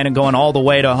cutoff man and going all the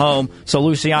way to home. So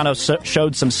Luciano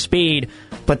showed some speed.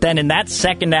 But then in that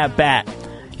second at bat,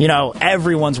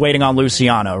 everyone's waiting on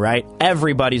Luciano, right?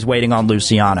 Everybody's waiting on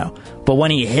Luciano. But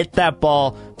when he hit that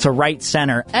ball to right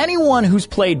center, anyone who's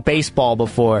played baseball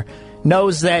before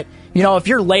knows that, if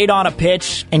you're late on a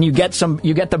pitch and you get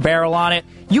the barrel on it,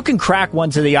 you can crack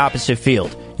one to the opposite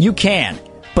field. You can,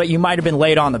 but you might have been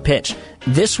late on the pitch.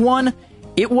 This one,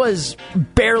 it was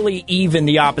barely even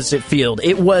the opposite field.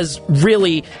 It was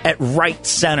really at right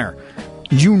center.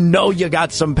 You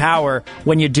got some power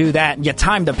when you do that. You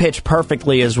timed the pitch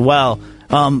perfectly as well.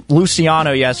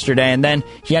 Luciano yesterday, and then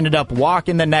he ended up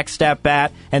walking the next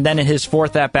at-bat, and then in his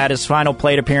 4th at-bat, his final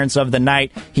plate appearance of the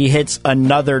night, he hits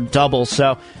another double.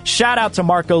 So, shout out to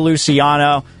Marco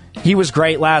Luciano. He was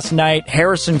great last night.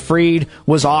 Harrison Fried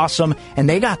was awesome, and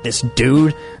they got this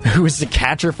dude who is the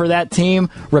catcher for that team,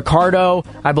 Ricardo.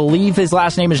 I believe his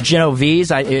last name is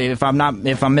Genovese. If I'm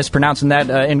mispronouncing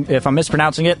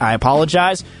it, I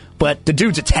apologize. But the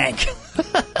dude's a tank.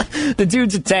 The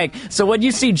dude's a tank. So when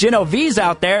you see Genovese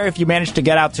out there, if you manage to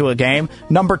get out to a game,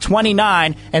 number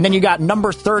 29, and then you got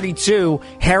number 32,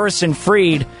 Harrison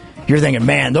Fried, you're thinking,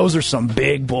 man, those are some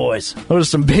big boys. Those are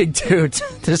some big dudes.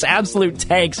 Just absolute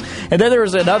tanks. And then there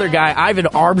was another guy, Ivan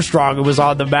Armstrong, who was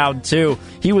on the mound, too.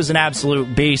 He was an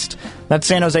absolute beast. That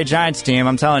San Jose Giants team,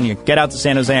 I'm telling you, get out to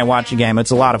San Jose and watch a game.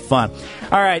 It's a lot of fun.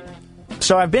 All right,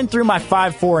 so I've been through my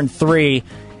 5, 4, and 3,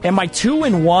 and my 2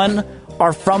 and 1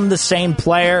 are from the same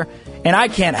player. And I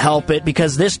can't help it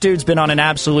because this dude's been on an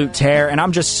absolute tear, and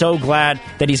I'm just so glad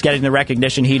that he's getting the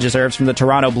recognition he deserves from the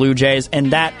Toronto Blue Jays,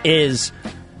 and that is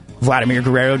Vladimir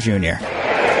Guerrero Jr. Swing and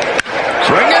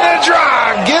a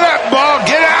drive. Get up, ball.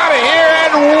 Get out of here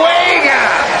and wing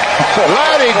out.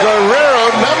 Vladdy Guerrero,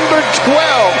 number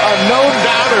 12, a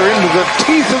no-doubter into the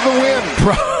teeth of the wind.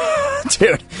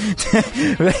 Dude,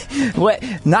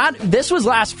 this was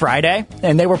last Friday,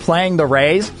 and they were playing the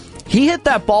Rays. He hit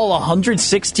that ball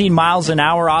 116 miles an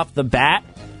hour off the bat,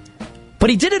 but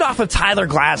he did it off of Tyler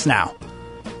Glasnow.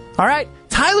 All right?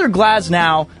 Tyler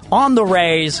Glasnow on the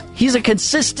Rays, he's a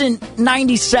consistent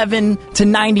 97 to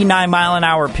 99 mile an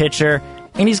hour pitcher,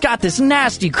 and he's got this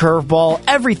nasty curveball.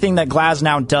 Everything that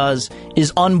Glasnow does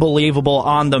is unbelievable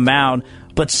on the mound,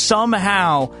 but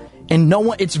somehow, and no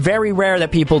one, it's very rare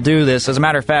that people do this. As a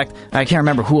matter of fact, I can't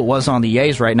remember who it was on the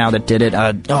A's right now that did it.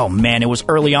 It was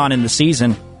early on in the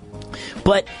season.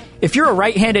 But if you're a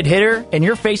right-handed hitter and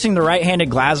you're facing the right-handed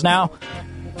Glasnow,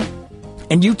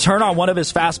 and you turn on one of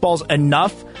his fastballs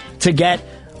enough to get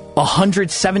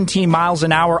 117 miles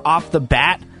an hour off the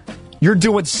bat, you're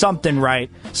doing something right.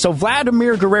 So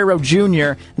Vladimir Guerrero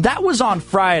Jr., that was on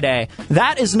Friday.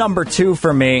 That is number 2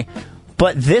 for me.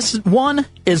 But this one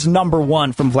is number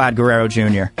 1 from Vlad Guerrero Jr.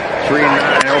 3.9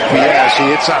 OPS. He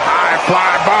hits a high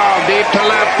fly ball deep to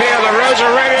left field. The Rosa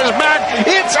Raiders back.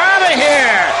 It's out of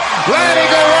here. Vladdy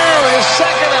Guerrero, his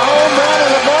second home run of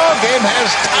the ball game,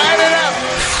 has tied it up.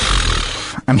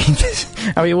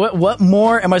 What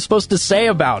more am I supposed to say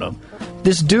about him?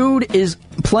 This dude is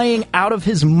playing out of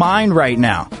his mind right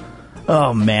now.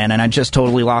 Oh, man, and I just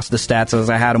totally lost the stats as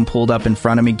I had them pulled up in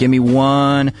front of me. Give me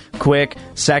one quick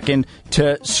second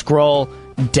to scroll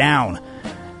down.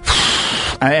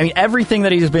 I mean, everything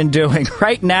that he's been doing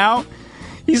right now,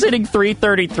 he's hitting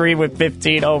 .333 with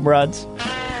 15 home runs.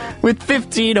 With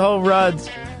 15 home runs.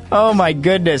 Oh, my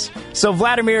goodness. So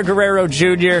Vladimir Guerrero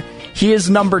Jr., he is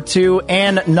number 2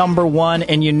 and number 1,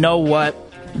 and you know what?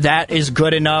 That is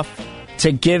good enough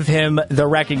to give him the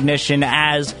recognition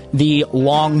as the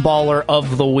long baller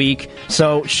of the week.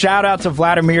 So shout out to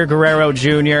Vladimir Guerrero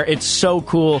Jr. It's so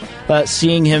cool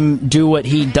seeing him do what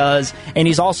he does, and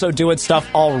he's also doing stuff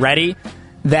already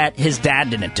that his dad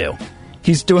didn't do.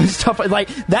 He's doing stuff like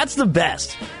that's the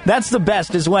best. That's the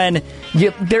best is when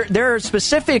there are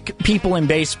specific people in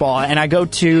baseball, and I go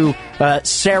to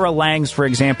Sarah Langs, for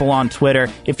example, on Twitter.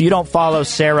 If you don't follow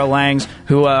Sarah Langs,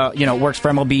 who works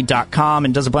for MLB.com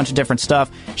and does a bunch of different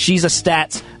stuff, she's a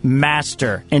stats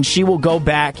master, and she will go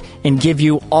back and give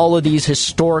you all of these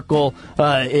historical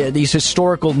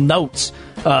notes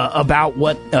about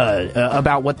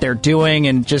what they're doing,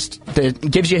 and just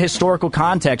gives you historical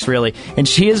context, really. And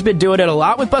she has been doing it a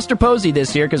lot with Buster Posey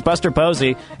this year, because Buster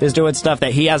Posey is doing stuff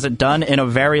that he hasn't done in a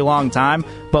very long time.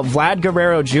 But Vlad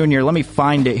Guerrero Jr., let me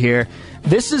find it here.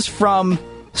 This is from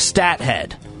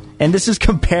StatHead, and this is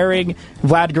comparing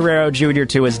Vlad Guerrero Jr.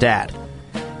 to his dad.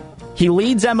 He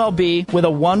leads MLB with a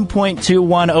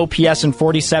 1.21 OPS in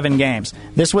 47 games.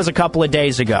 This was a couple of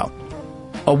days ago.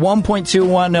 A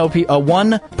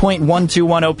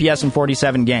 1.121 OPS in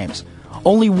 47 games.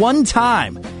 Only one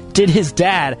time did his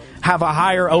dad have a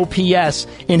higher OPS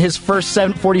in his first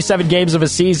 47 games of a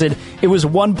season. It was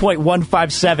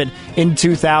 1.157 in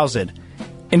 2000.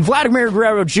 And Vladimir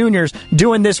Guerrero Jr.'s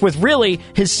doing this with really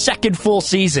his second full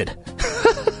season.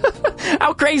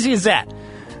 How crazy is that?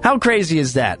 How crazy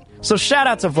is that? So shout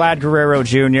out to Vlad Guerrero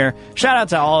Jr. Shout out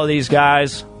to all of these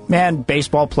guys. Man,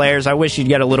 baseball players, I wish you'd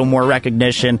get a little more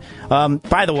recognition.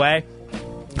 By the way,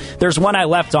 there's one I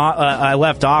left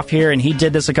off here, and he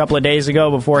did this a couple of days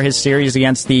ago before his series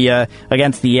against the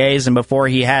A's, and before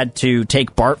he had to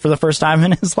take BART for the first time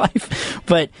in his life.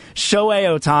 But Shohei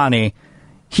Ohtani,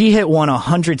 he hit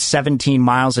 117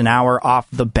 miles an hour off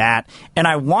the bat, and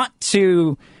I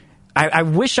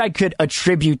wish I could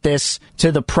attribute this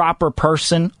to the proper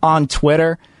person on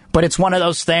Twitter. But it's one of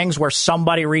those things where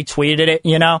somebody retweeted it,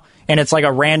 and it's like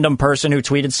a random person who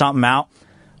tweeted something out.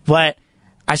 But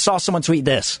I saw someone tweet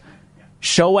this.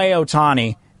 Shohei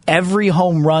Ohtani, every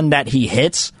home run that he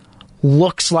hits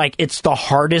looks like it's the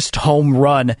hardest home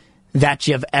run that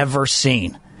you've ever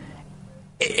seen.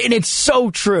 And it's so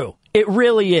true. It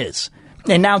really is.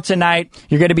 And now tonight,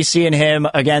 you're going to be seeing him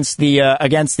against the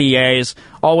A's.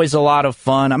 Always a lot of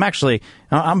fun.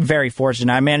 I'm very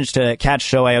fortunate. I managed to catch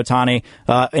Shohei Ohtani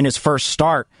in his first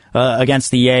start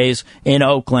against the A's in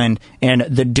Oakland, and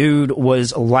the dude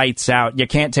was lights out. You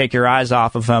can't take your eyes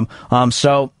off of him.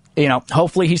 So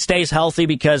hopefully he stays healthy,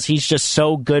 because he's just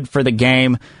so good for the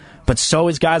game. But so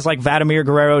is guys like Vladimir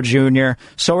Guerrero Jr.,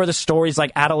 so are the stories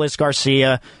like Adolis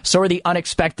Garcia, so are the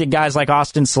unexpected guys like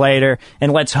Austin Slater,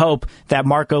 and let's hope that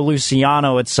Marco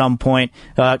Luciano at some point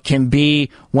can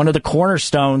be one of the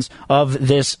cornerstones of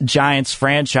this Giants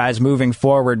franchise moving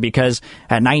forward, because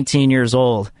at 19 years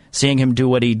old, seeing him do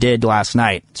what he did last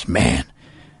night, it's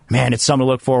something to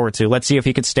look forward to. Let's see if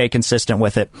he can stay consistent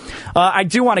with it. I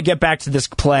do want to get back to this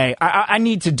play. I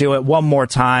need to do it one more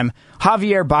time.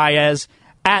 Javier Baez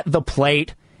at the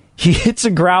plate. He hits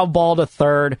a ground ball to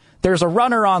third. There's a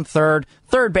runner on third.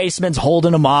 Third baseman's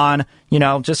holding him on,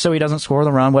 just so he doesn't score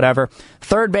the run, whatever.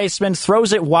 Third baseman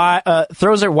throws it wide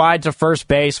to first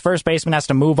base. First baseman has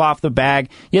to move off the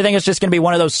bag. You think it's just going to be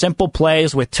one of those simple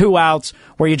plays with 2 outs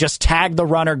where you just tag the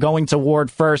runner going toward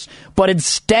first. But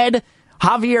instead,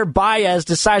 Javier Baez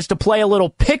decides to play a little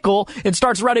pickle and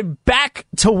starts running back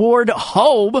toward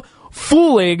home,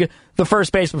 fooling the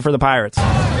first baseman for the Pirates.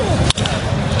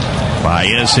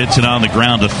 Baez hits it on the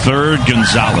ground to third.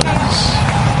 Gonzalez.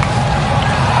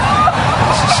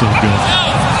 This is so good.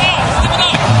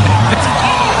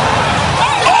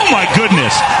 Oh, my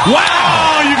goodness.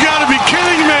 Wow, you got to be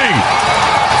kidding me.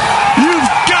 You've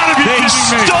got to be kidding me.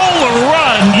 They stole a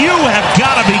run. You have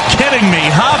got to be kidding me.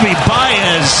 Javi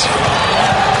Baez.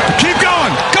 Keep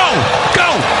going. Go.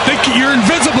 You're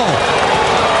invincible.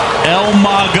 El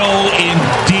Mago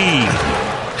indeed.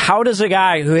 How does a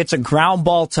guy who hits a ground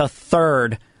ball to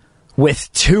third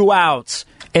with 2 outs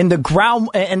and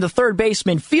the third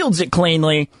baseman fields it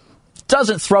cleanly,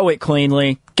 doesn't throw it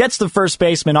cleanly, gets the first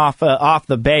baseman off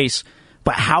the base,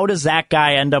 but how does that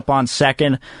guy end up on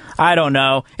second? I don't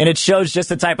know. And it shows just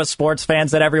the type of sports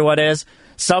fans that everyone is.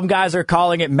 Some guys are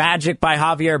calling it magic by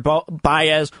Javier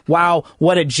Baez. Wow,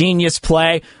 what a genius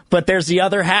play. But there's the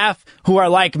other half who are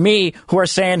like me, who are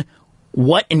saying,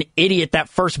 what an idiot that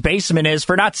first baseman is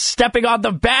for not stepping on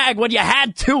the bag when you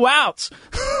had 2 outs.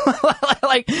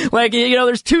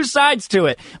 There's 2 sides to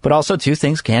it. But also 2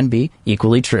 things can be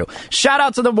equally true. Shout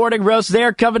out to the Morning Roast.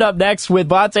 They're coming up next with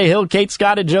Bonte Hill, Kate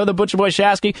Scott, and Joe the Butcher Boy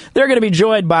Shasky. They're going to be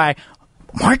joined by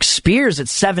Mark Spears at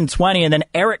 7:20 and then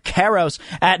Eric Karros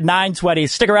at 9:20.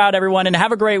 Stick around, everyone, and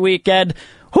have a great weekend.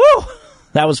 Whew!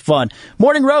 That was fun.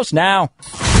 Morning Roast now.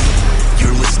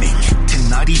 You're listening to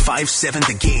 95.7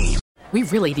 The Game. We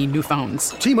really need new phones.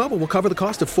 T-Mobile will cover the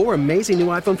cost of 4 amazing new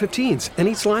iPhone 15s, and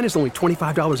each line is only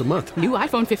 $25 a month. New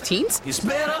iPhone 15s? It's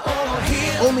better over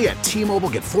here. Only at T-Mobile,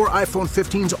 get 4 iPhone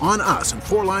 15s on us and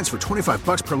 4 lines for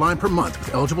 $25 per line per month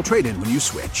with eligible trade-in when you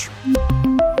switch.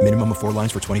 Minimum of 4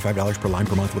 lines for $25 per line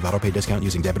per month with autopay discount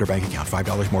using debit or bank account.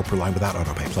 $5 more per line without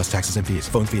autopay, plus taxes and fees.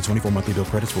 Phone fee at 24 monthly bill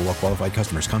credits for well-qualified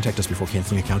customers. Contact us before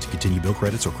canceling account to continue bill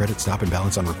credits or credit stop and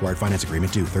balance on required finance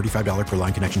agreement due. $35 per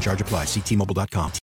line connection charge applies. See T-Mobile.com.